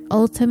that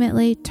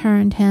ultimately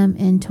turned him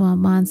into a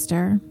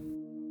monster.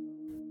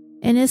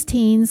 In his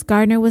teens,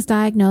 Gardner was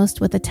diagnosed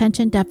with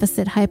attention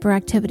deficit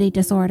hyperactivity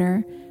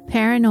disorder,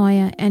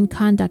 paranoia, and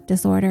conduct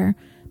disorder,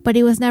 but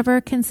he was never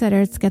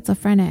considered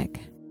schizophrenic.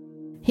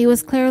 He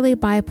was clearly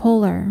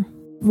bipolar,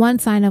 one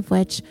sign of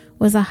which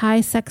was a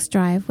high sex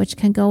drive which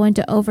can go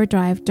into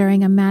overdrive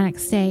during a manic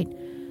state,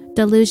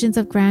 delusions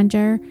of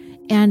grandeur,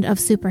 and of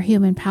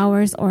superhuman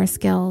powers or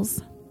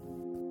skills.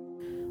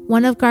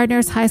 One of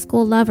Gardner's high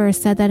school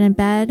lovers said that in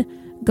bed,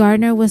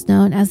 Gardner was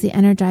known as the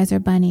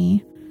Energizer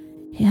Bunny.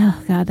 Yeah,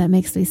 God, that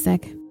makes me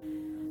sick.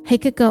 He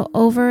could go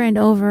over and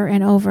over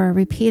and over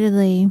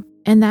repeatedly,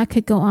 and that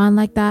could go on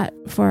like that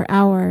for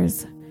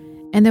hours.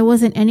 And there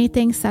wasn't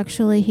anything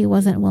sexually he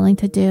wasn't willing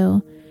to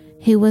do.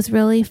 He was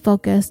really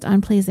focused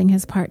on pleasing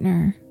his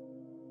partner.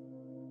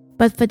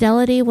 But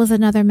fidelity was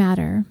another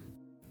matter.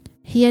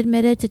 He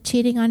admitted to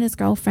cheating on his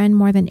girlfriend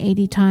more than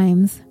 80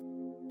 times.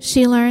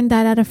 She learned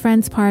that at a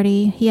friend's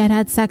party, he had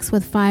had sex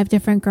with 5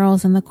 different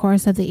girls in the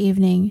course of the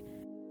evening.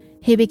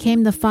 He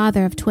became the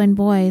father of twin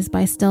boys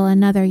by still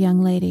another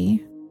young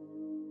lady.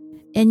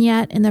 And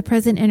yet, in the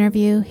prison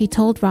interview, he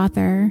told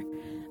Rother,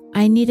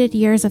 "I needed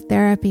years of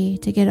therapy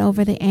to get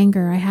over the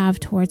anger I have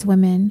towards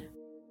women."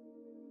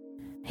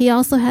 He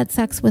also had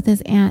sex with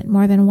his aunt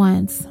more than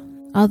once,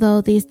 although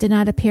these did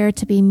not appear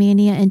to be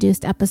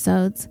mania-induced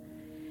episodes.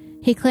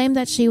 He claimed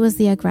that she was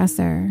the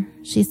aggressor.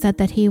 She said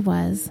that he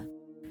was.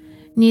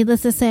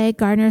 Needless to say,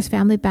 Gardner's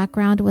family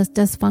background was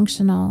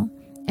dysfunctional,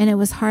 and it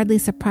was hardly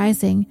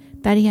surprising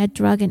that he had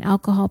drug and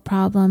alcohol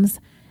problems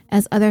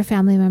as other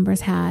family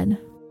members had.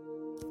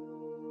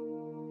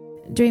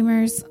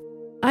 Dreamers,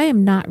 I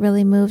am not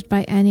really moved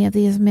by any of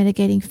these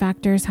mitigating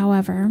factors,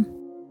 however,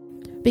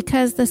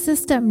 because the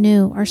system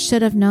knew or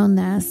should have known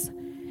this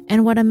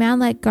and what a man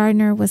like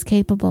Gardner was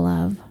capable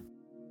of.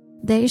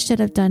 They should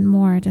have done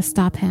more to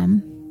stop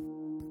him.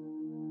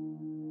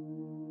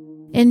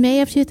 In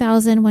May of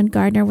 2000, when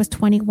Gardner was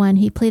 21,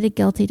 he pleaded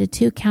guilty to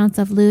 2 counts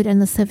of lewd and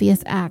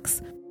lascivious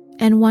acts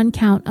and 1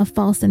 count of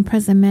false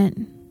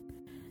imprisonment.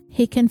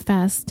 He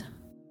confessed,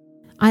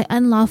 "I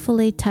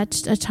unlawfully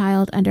touched a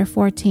child under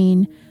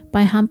 14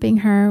 by humping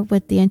her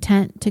with the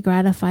intent to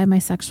gratify my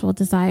sexual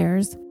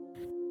desires.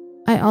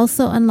 I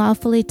also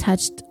unlawfully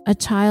touched a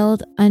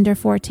child under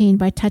 14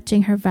 by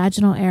touching her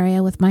vaginal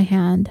area with my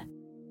hand.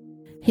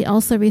 He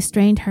also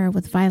restrained her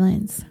with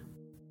violence."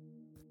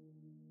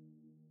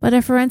 But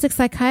a forensic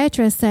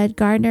psychiatrist said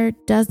Gardner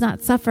does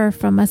not suffer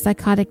from a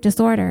psychotic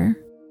disorder.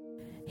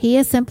 He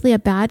is simply a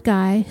bad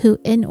guy who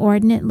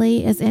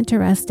inordinately is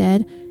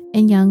interested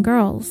in young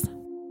girls.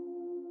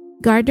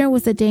 Gardner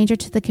was a danger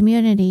to the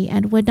community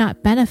and would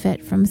not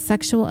benefit from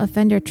sexual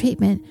offender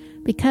treatment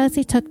because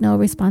he took no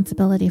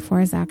responsibility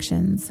for his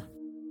actions.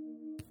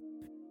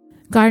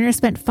 Gardner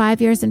spent 5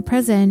 years in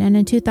prison, and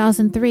in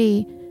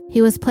 2003,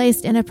 He was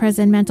placed in a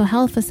prison mental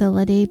health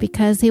facility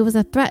because he was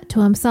a threat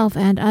to himself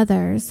and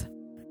others.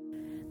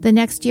 The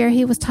next year,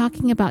 he was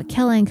talking about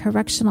killing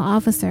correctional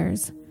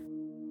officers.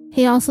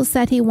 He also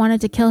said he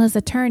wanted to kill his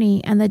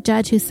attorney and the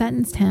judge who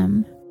sentenced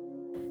him.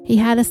 He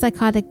had a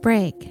psychotic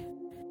break.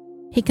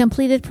 He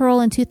completed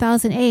parole in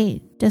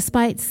 2008,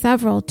 despite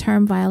several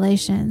term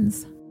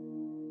violations.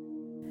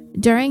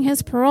 During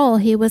his parole,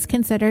 he was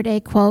considered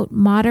a, quote,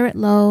 moderate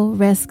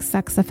low-risk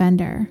sex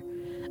offender,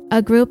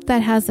 a group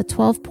that has a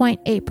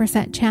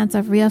 12.8% chance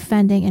of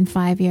reoffending in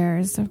 5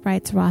 years,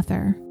 writes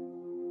Rother.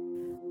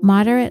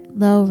 Moderate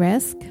low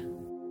risk?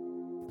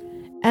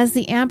 As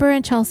the Amber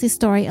and Chelsea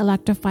story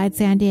electrified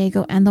San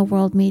Diego and the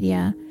world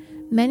media,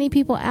 many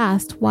people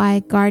asked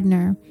why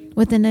Gardner,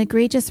 with an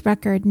egregious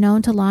record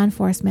known to law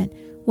enforcement,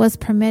 was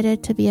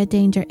permitted to be a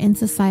danger in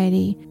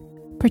society,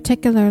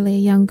 particularly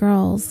young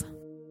girls.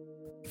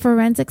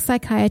 Forensic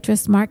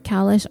psychiatrist Mark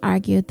Kalish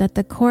argued that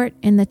the court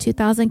in the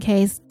 2000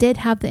 case did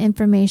have the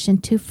information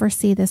to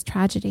foresee this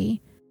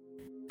tragedy.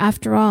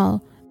 After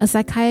all, a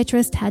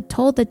psychiatrist had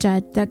told the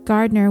judge that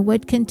Gardner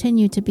would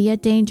continue to be a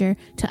danger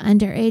to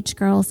underage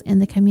girls in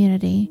the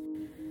community.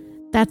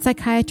 That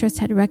psychiatrist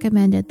had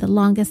recommended the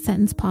longest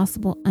sentence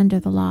possible under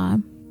the law.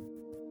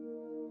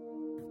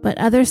 But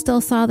others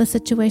still saw the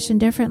situation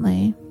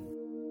differently.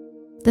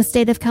 The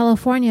state of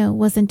California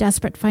was in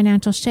desperate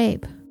financial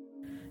shape.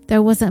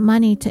 There wasn't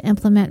money to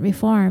implement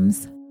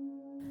reforms.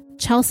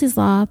 Chelsea's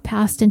law,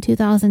 passed in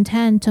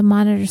 2010 to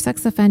monitor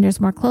sex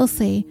offenders more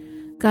closely,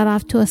 got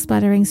off to a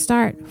sputtering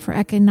start for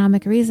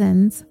economic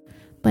reasons,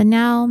 but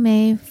now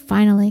may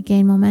finally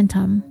gain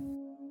momentum.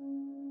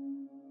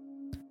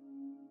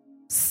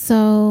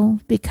 So,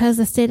 because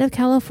the state of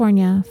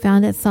California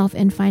found itself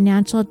in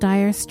financial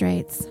dire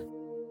straits,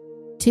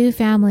 2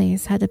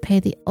 families had to pay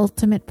the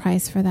ultimate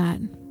price for that.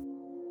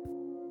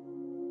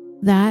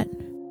 That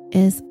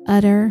is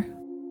utter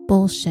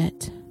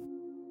bullshit.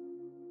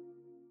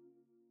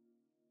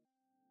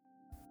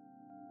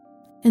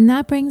 And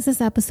that brings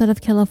this episode of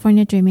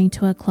California Dreaming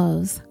to a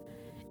close.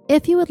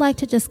 If you would like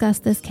to discuss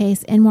this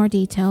case in more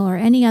detail or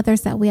any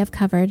others that we have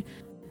covered,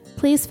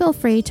 please feel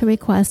free to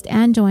request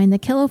and join the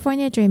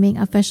California Dreaming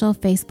official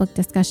Facebook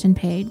discussion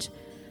page.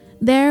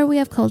 There we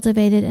have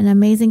cultivated an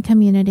amazing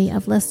community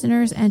of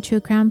listeners and true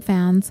crime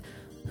fans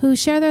who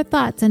share their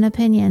thoughts and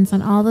opinions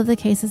on all of the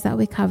cases that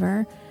we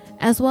cover,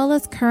 as well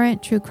as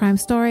current true crime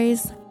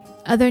stories,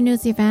 other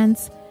news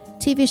events,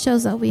 TV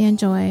shows that we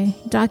enjoy,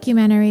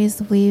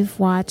 documentaries we've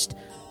watched,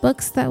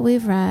 books that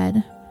we've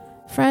read,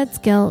 Fred's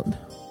Guilt,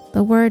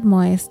 The Word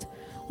Moist,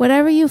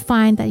 whatever you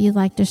find that you'd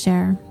like to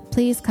share,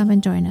 please come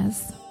and join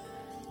us.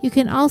 You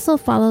can also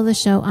follow the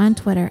show on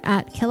Twitter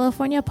at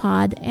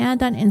CaliforniaPod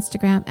and on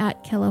Instagram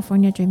at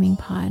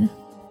CaliforniaDreamingPod.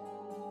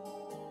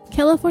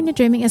 California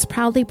Dreaming is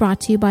proudly brought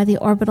to you by the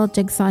Orbital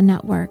Jigsaw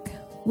Network.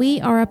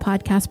 We are a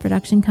podcast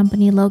production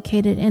company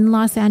located in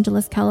Los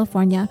Angeles,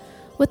 California,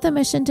 with a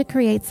mission to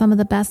create some of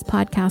the best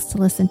podcasts to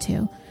listen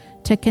to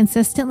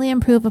consistently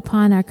improve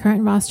upon our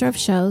current roster of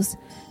shows,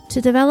 to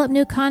develop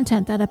new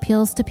content that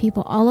appeals to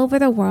people all over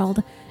the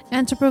world,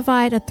 and to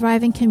provide a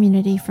thriving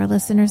community for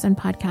listeners and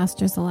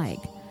podcasters alike.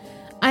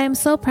 I am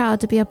so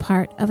proud to be a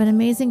part of an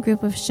amazing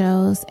group of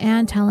shows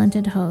and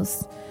talented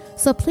hosts,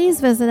 so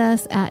please visit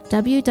us at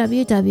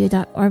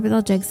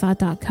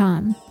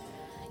www.orbitaljigsaw.com.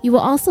 You will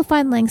also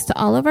find links to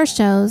all of our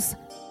shows,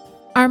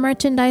 our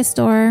merchandise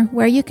store,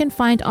 where you can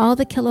find all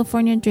the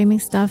California Dreaming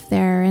stuff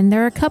there, and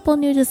there are a couple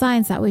new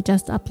designs that we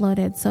just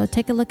uploaded, so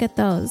take a look at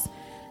those.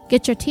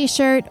 Get your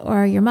t-shirt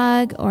or your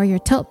mug or your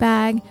tote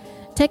bag,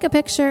 take a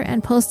picture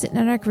and post it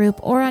in our group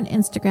or on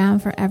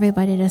Instagram for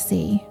everybody to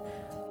see.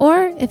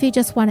 Or if you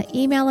just want to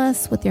email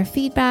us with your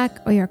feedback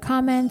or your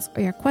comments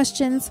or your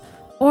questions,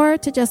 or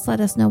to just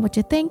let us know what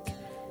you think,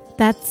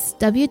 that's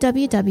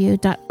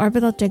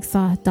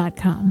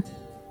www.orbitaljigsaw.com.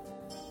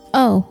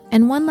 Oh,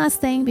 and one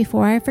last thing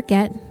before I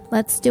forget,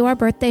 let's do our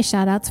birthday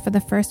shoutouts for the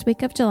first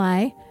week of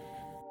July.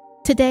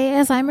 Today,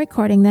 as I'm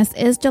recording this,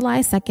 is July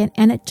 2nd,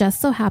 and it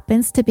just so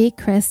happens to be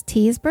Chris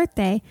T's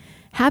birthday.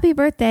 Happy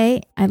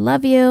birthday. I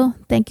love you.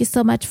 Thank you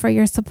so much for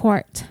your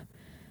support.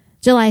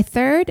 July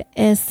 3rd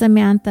is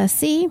Samantha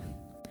C.,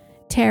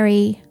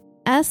 Terry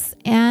S.,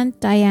 and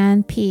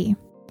Diane P.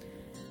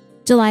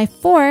 July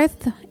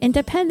 4th,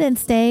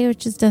 Independence Day,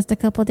 which is just a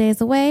couple days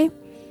away,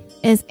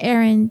 is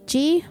Aaron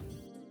G.,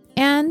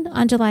 and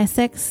on July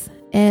 6th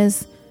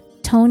is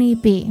Tony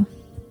B.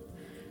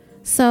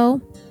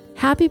 So,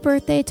 happy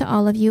birthday to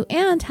all of you,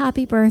 and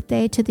happy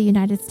birthday to the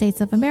United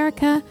States of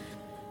America.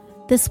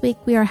 This week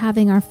we are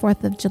having our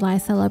 4th of July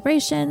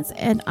celebrations,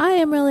 and I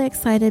am really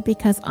excited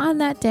because on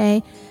that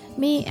day,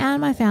 me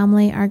and my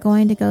family are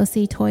going to go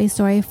see Toy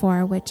Story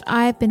 4, which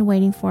I've been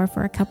waiting for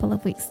a couple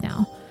of weeks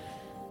now.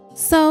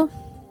 So,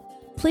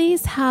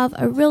 please have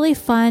a really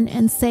fun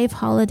and safe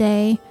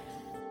holiday.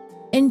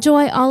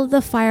 Enjoy all of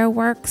the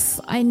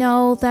fireworks. I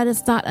know that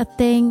it's not a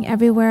thing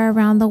everywhere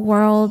around the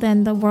world,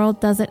 and the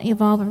world doesn't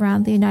evolve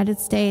around the United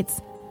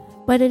States,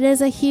 but it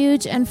is a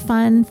huge and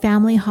fun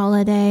family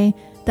holiday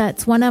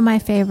That's one of my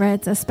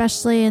favorites,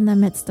 especially in the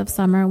midst of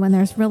summer when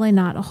there's really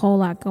not a whole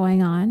lot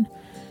going on.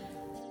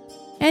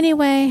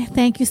 Anyway,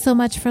 thank you so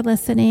much for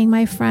listening,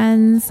 my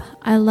friends.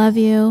 I love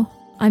you.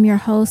 I'm your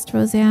host,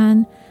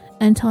 Roseanne.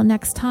 Until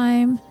next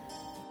time,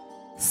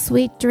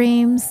 sweet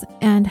dreams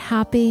and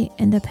happy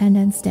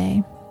Independence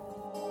Day.